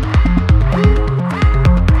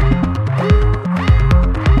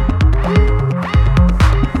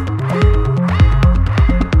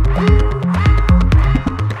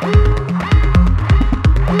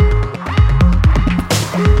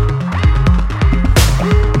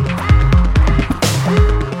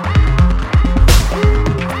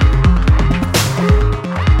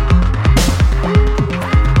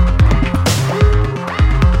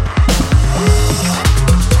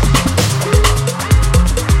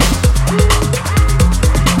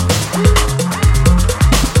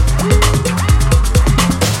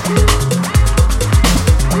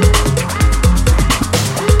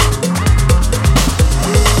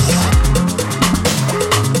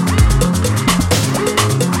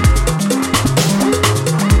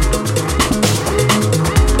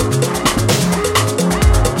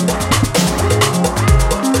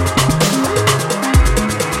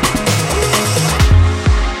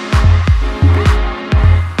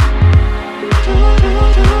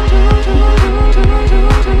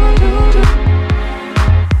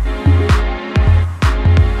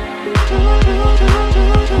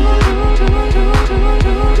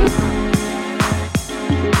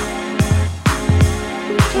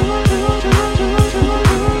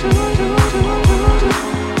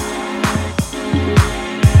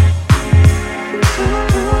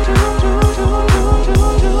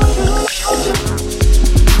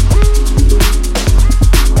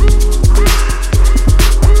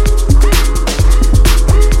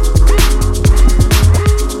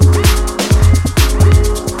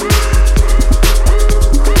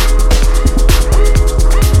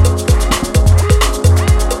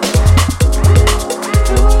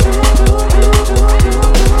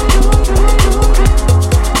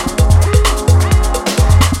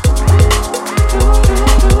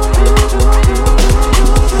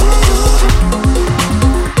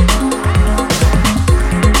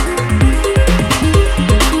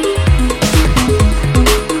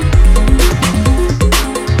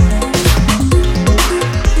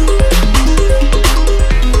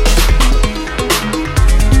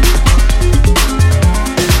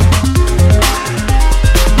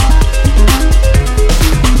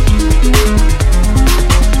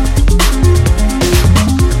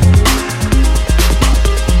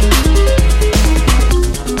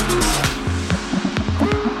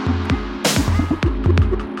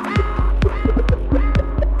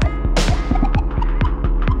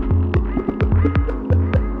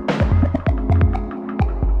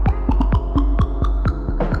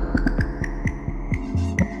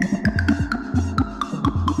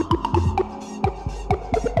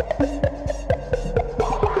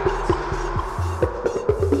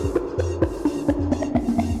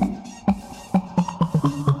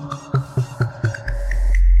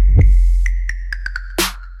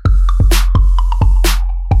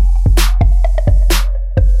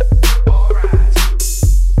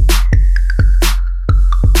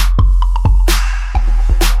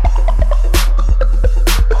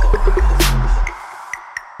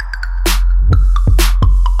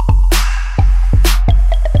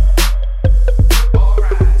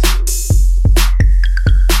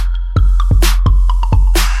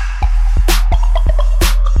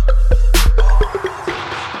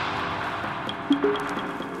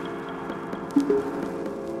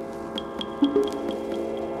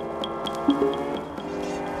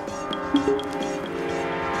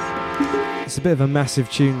 It's a bit of a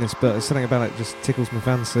massive tune, this, but there's something about it just tickles my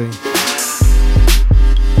fancy.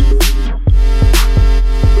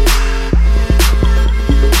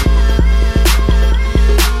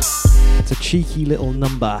 It's a cheeky little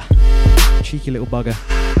number, cheeky little bugger.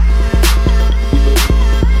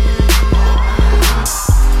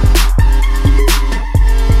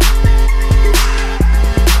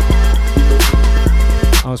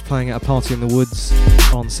 I was playing at a party in the woods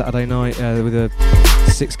on Saturday night with a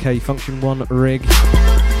 6K Function 1 rig,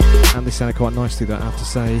 and they sounded quite nice to that, I have to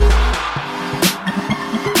say.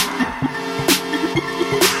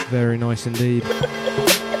 Very nice indeed.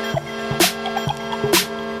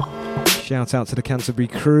 Shout out to the Canterbury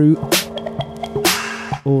crew.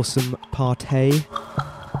 Awesome party.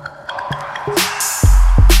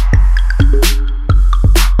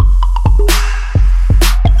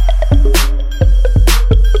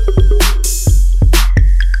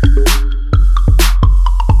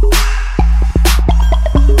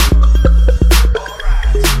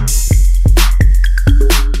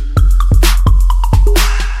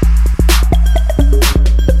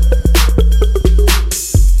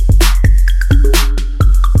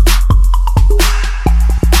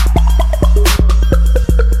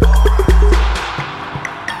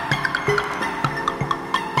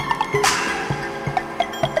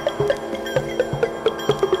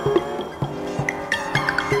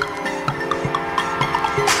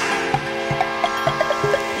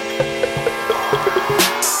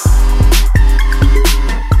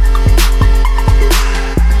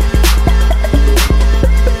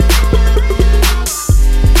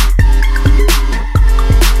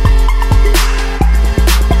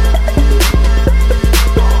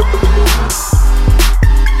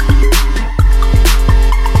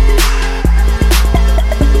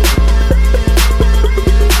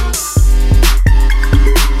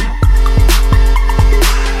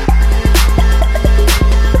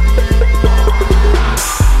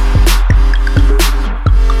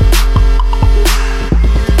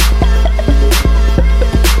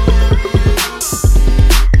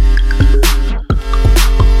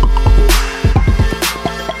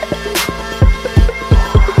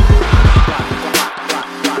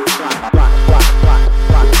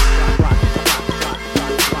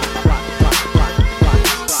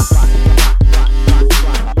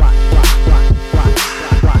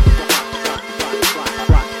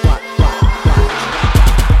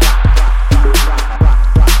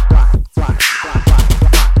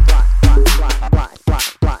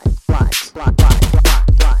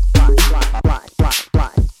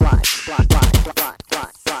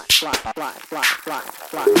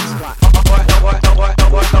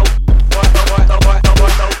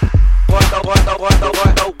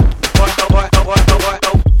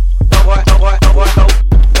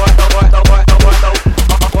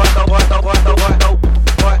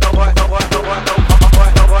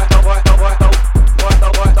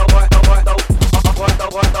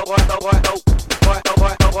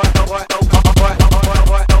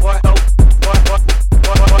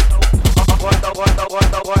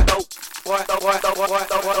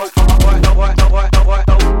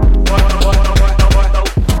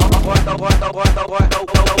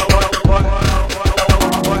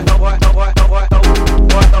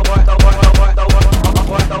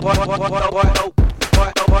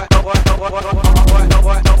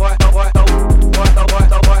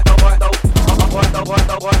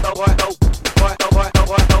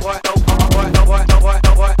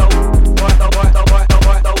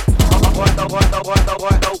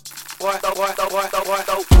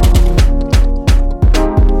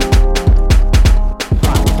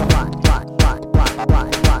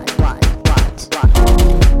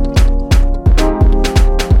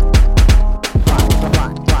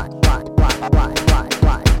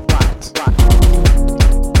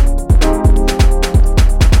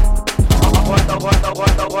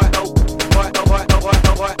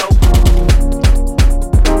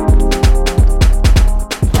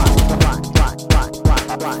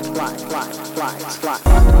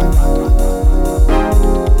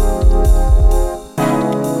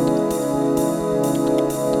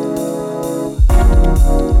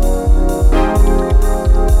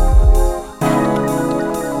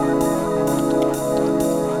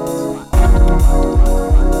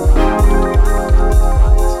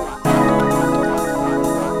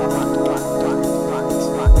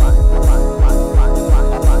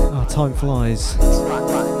 flies. A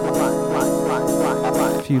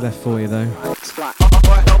few left for you though.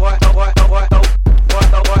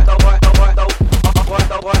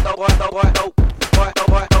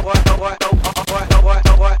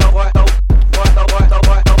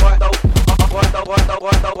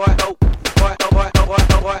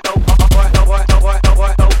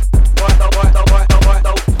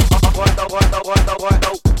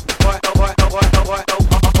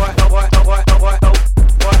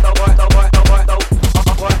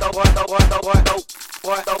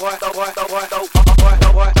 What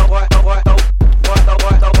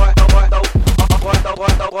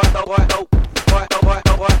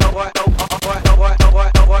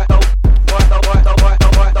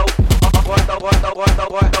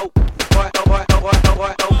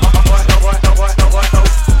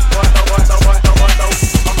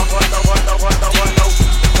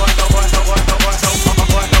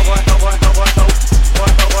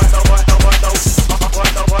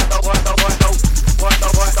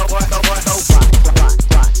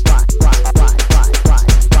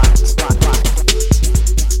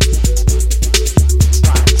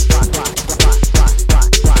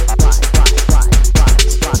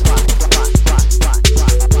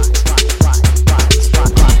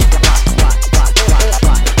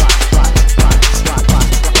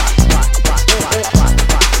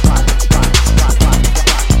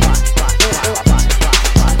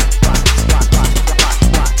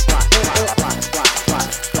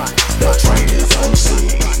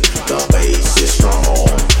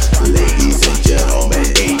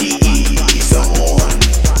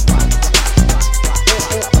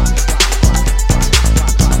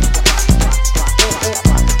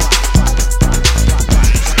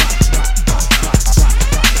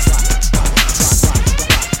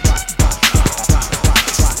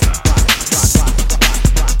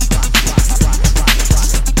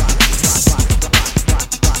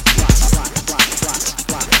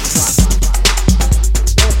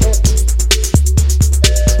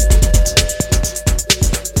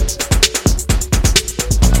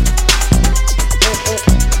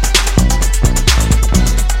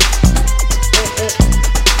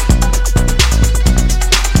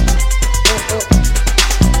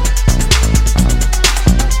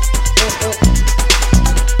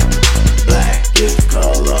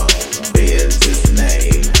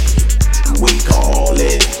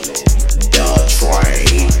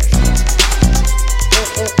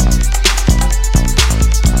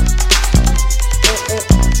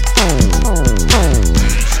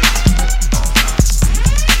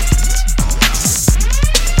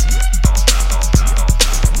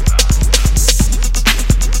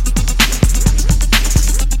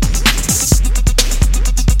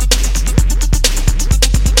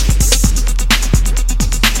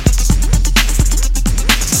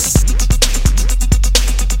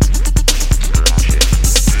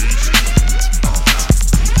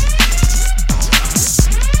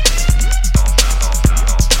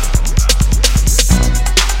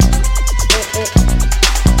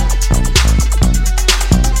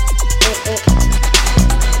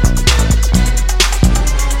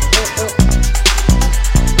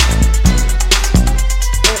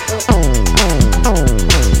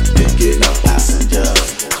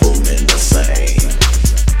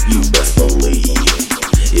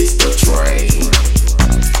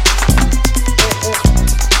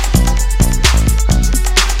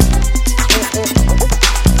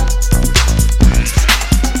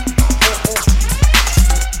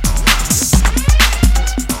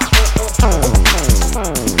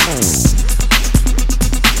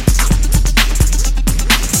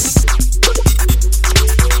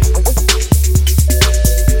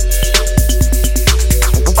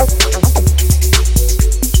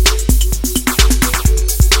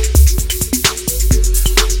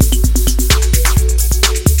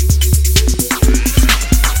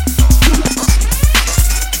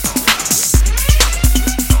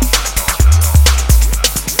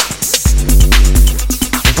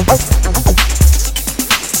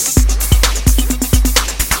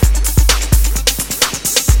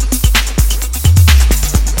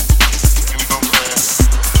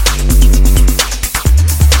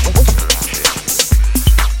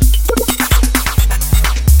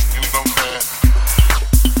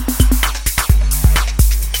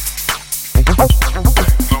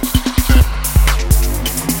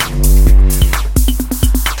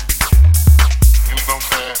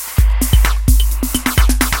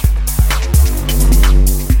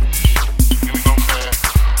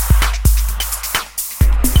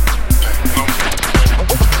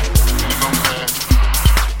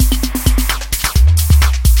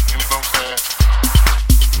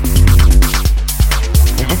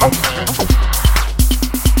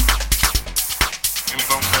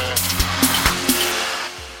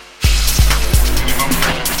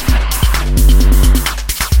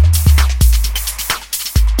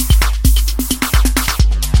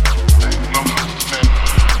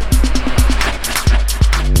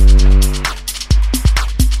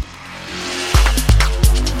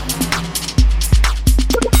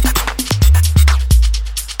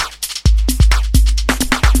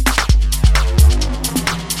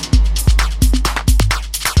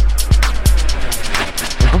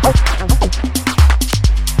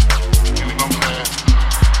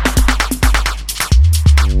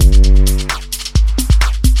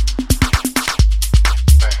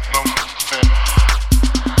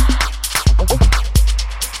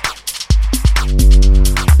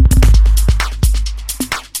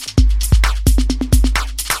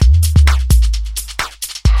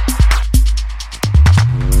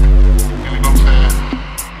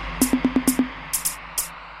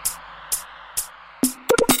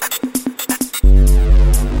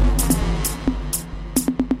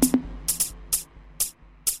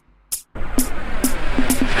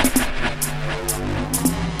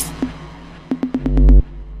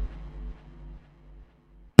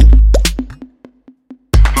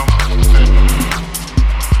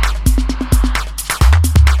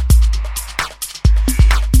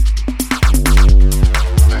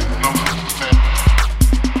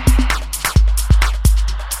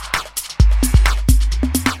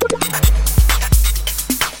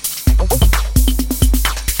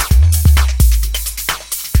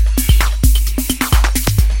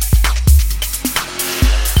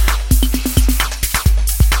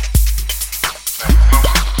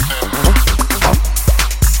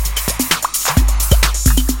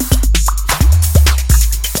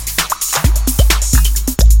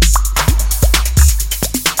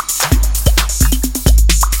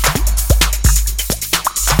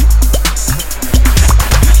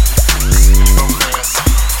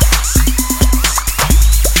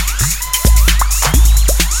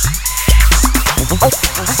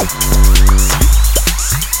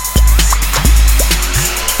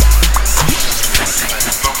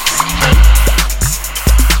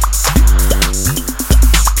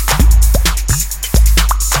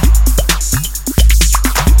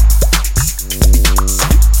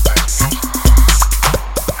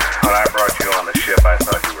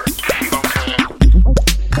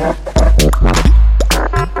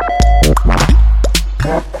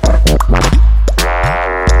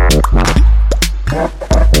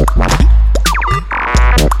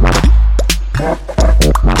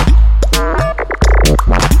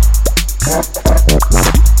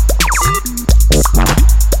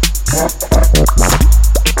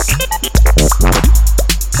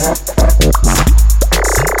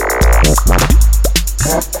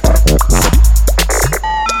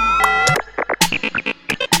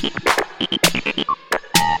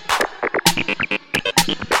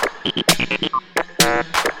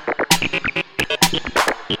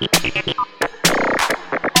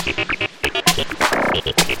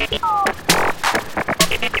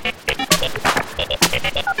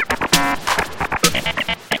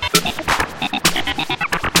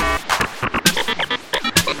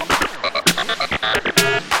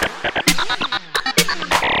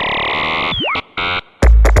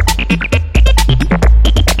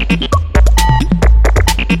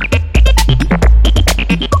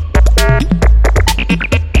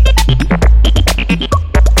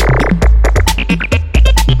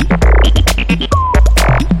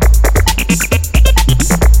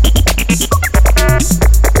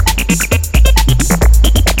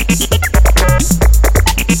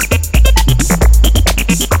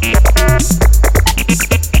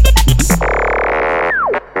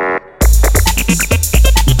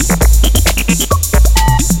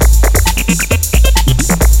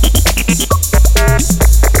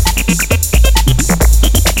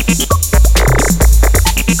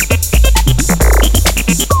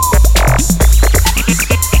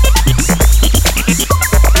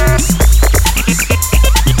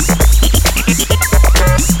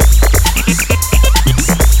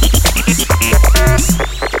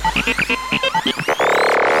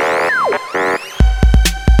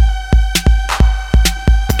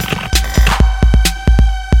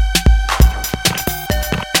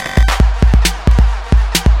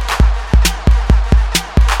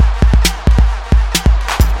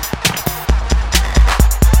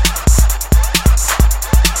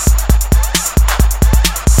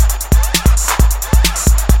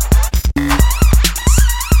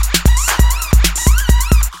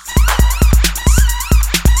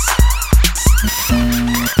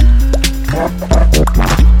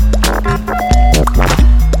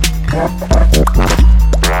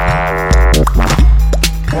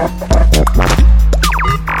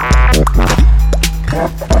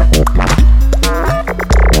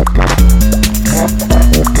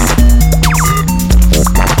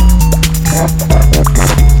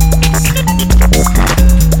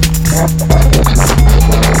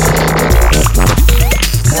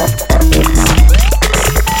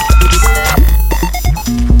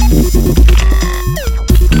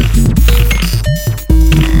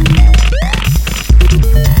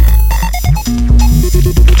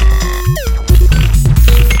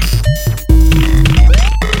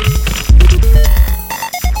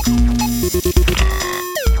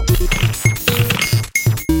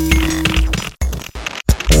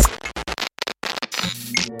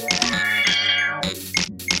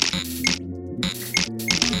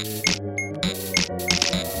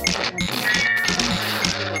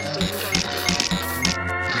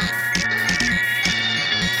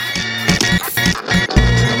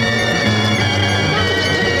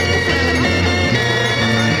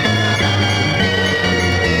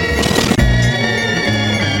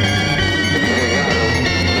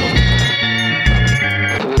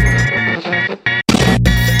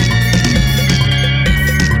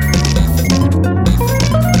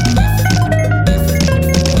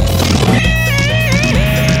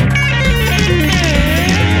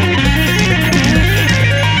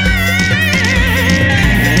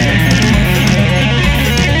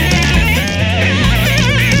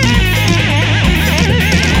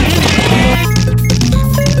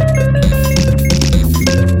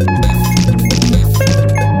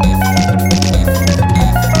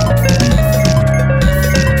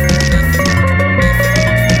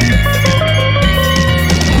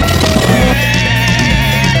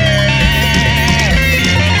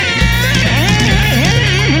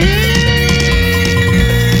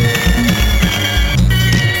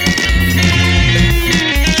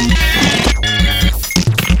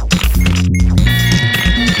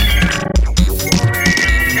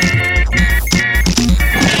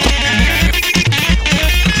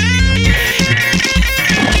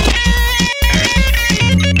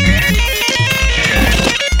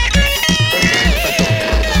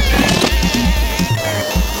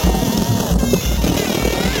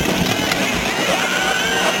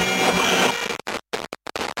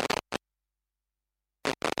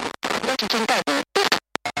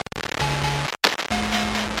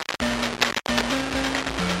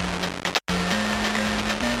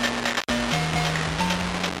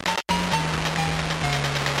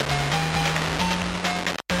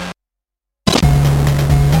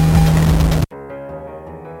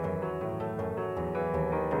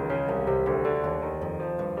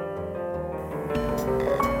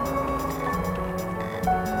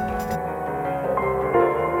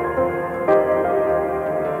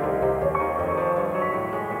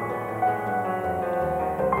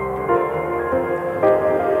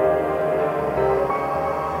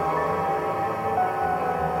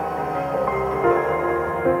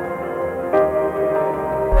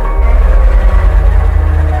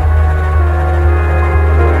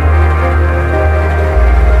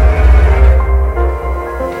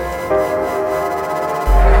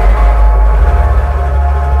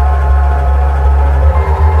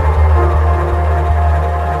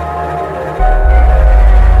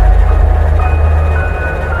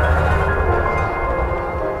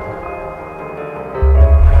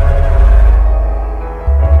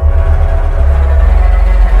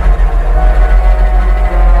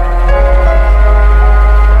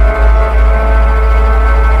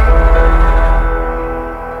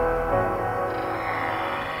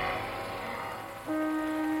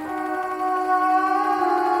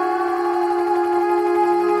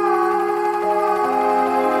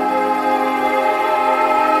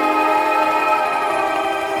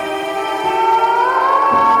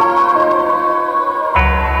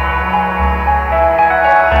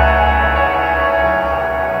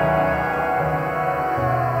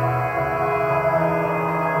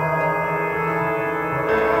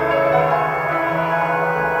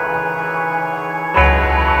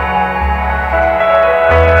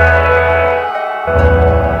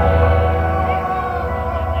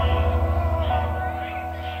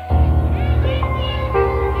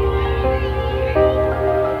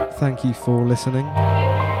Thank you for listening.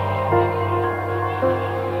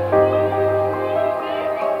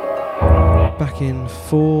 Back in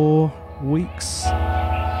 4 weeks.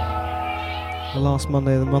 The last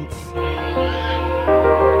Monday of the month.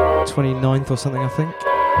 29th or something, I think.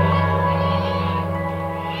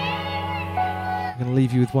 I'm going to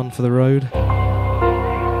leave you with one for the road.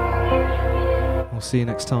 I'll see you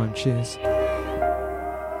next time. Cheers.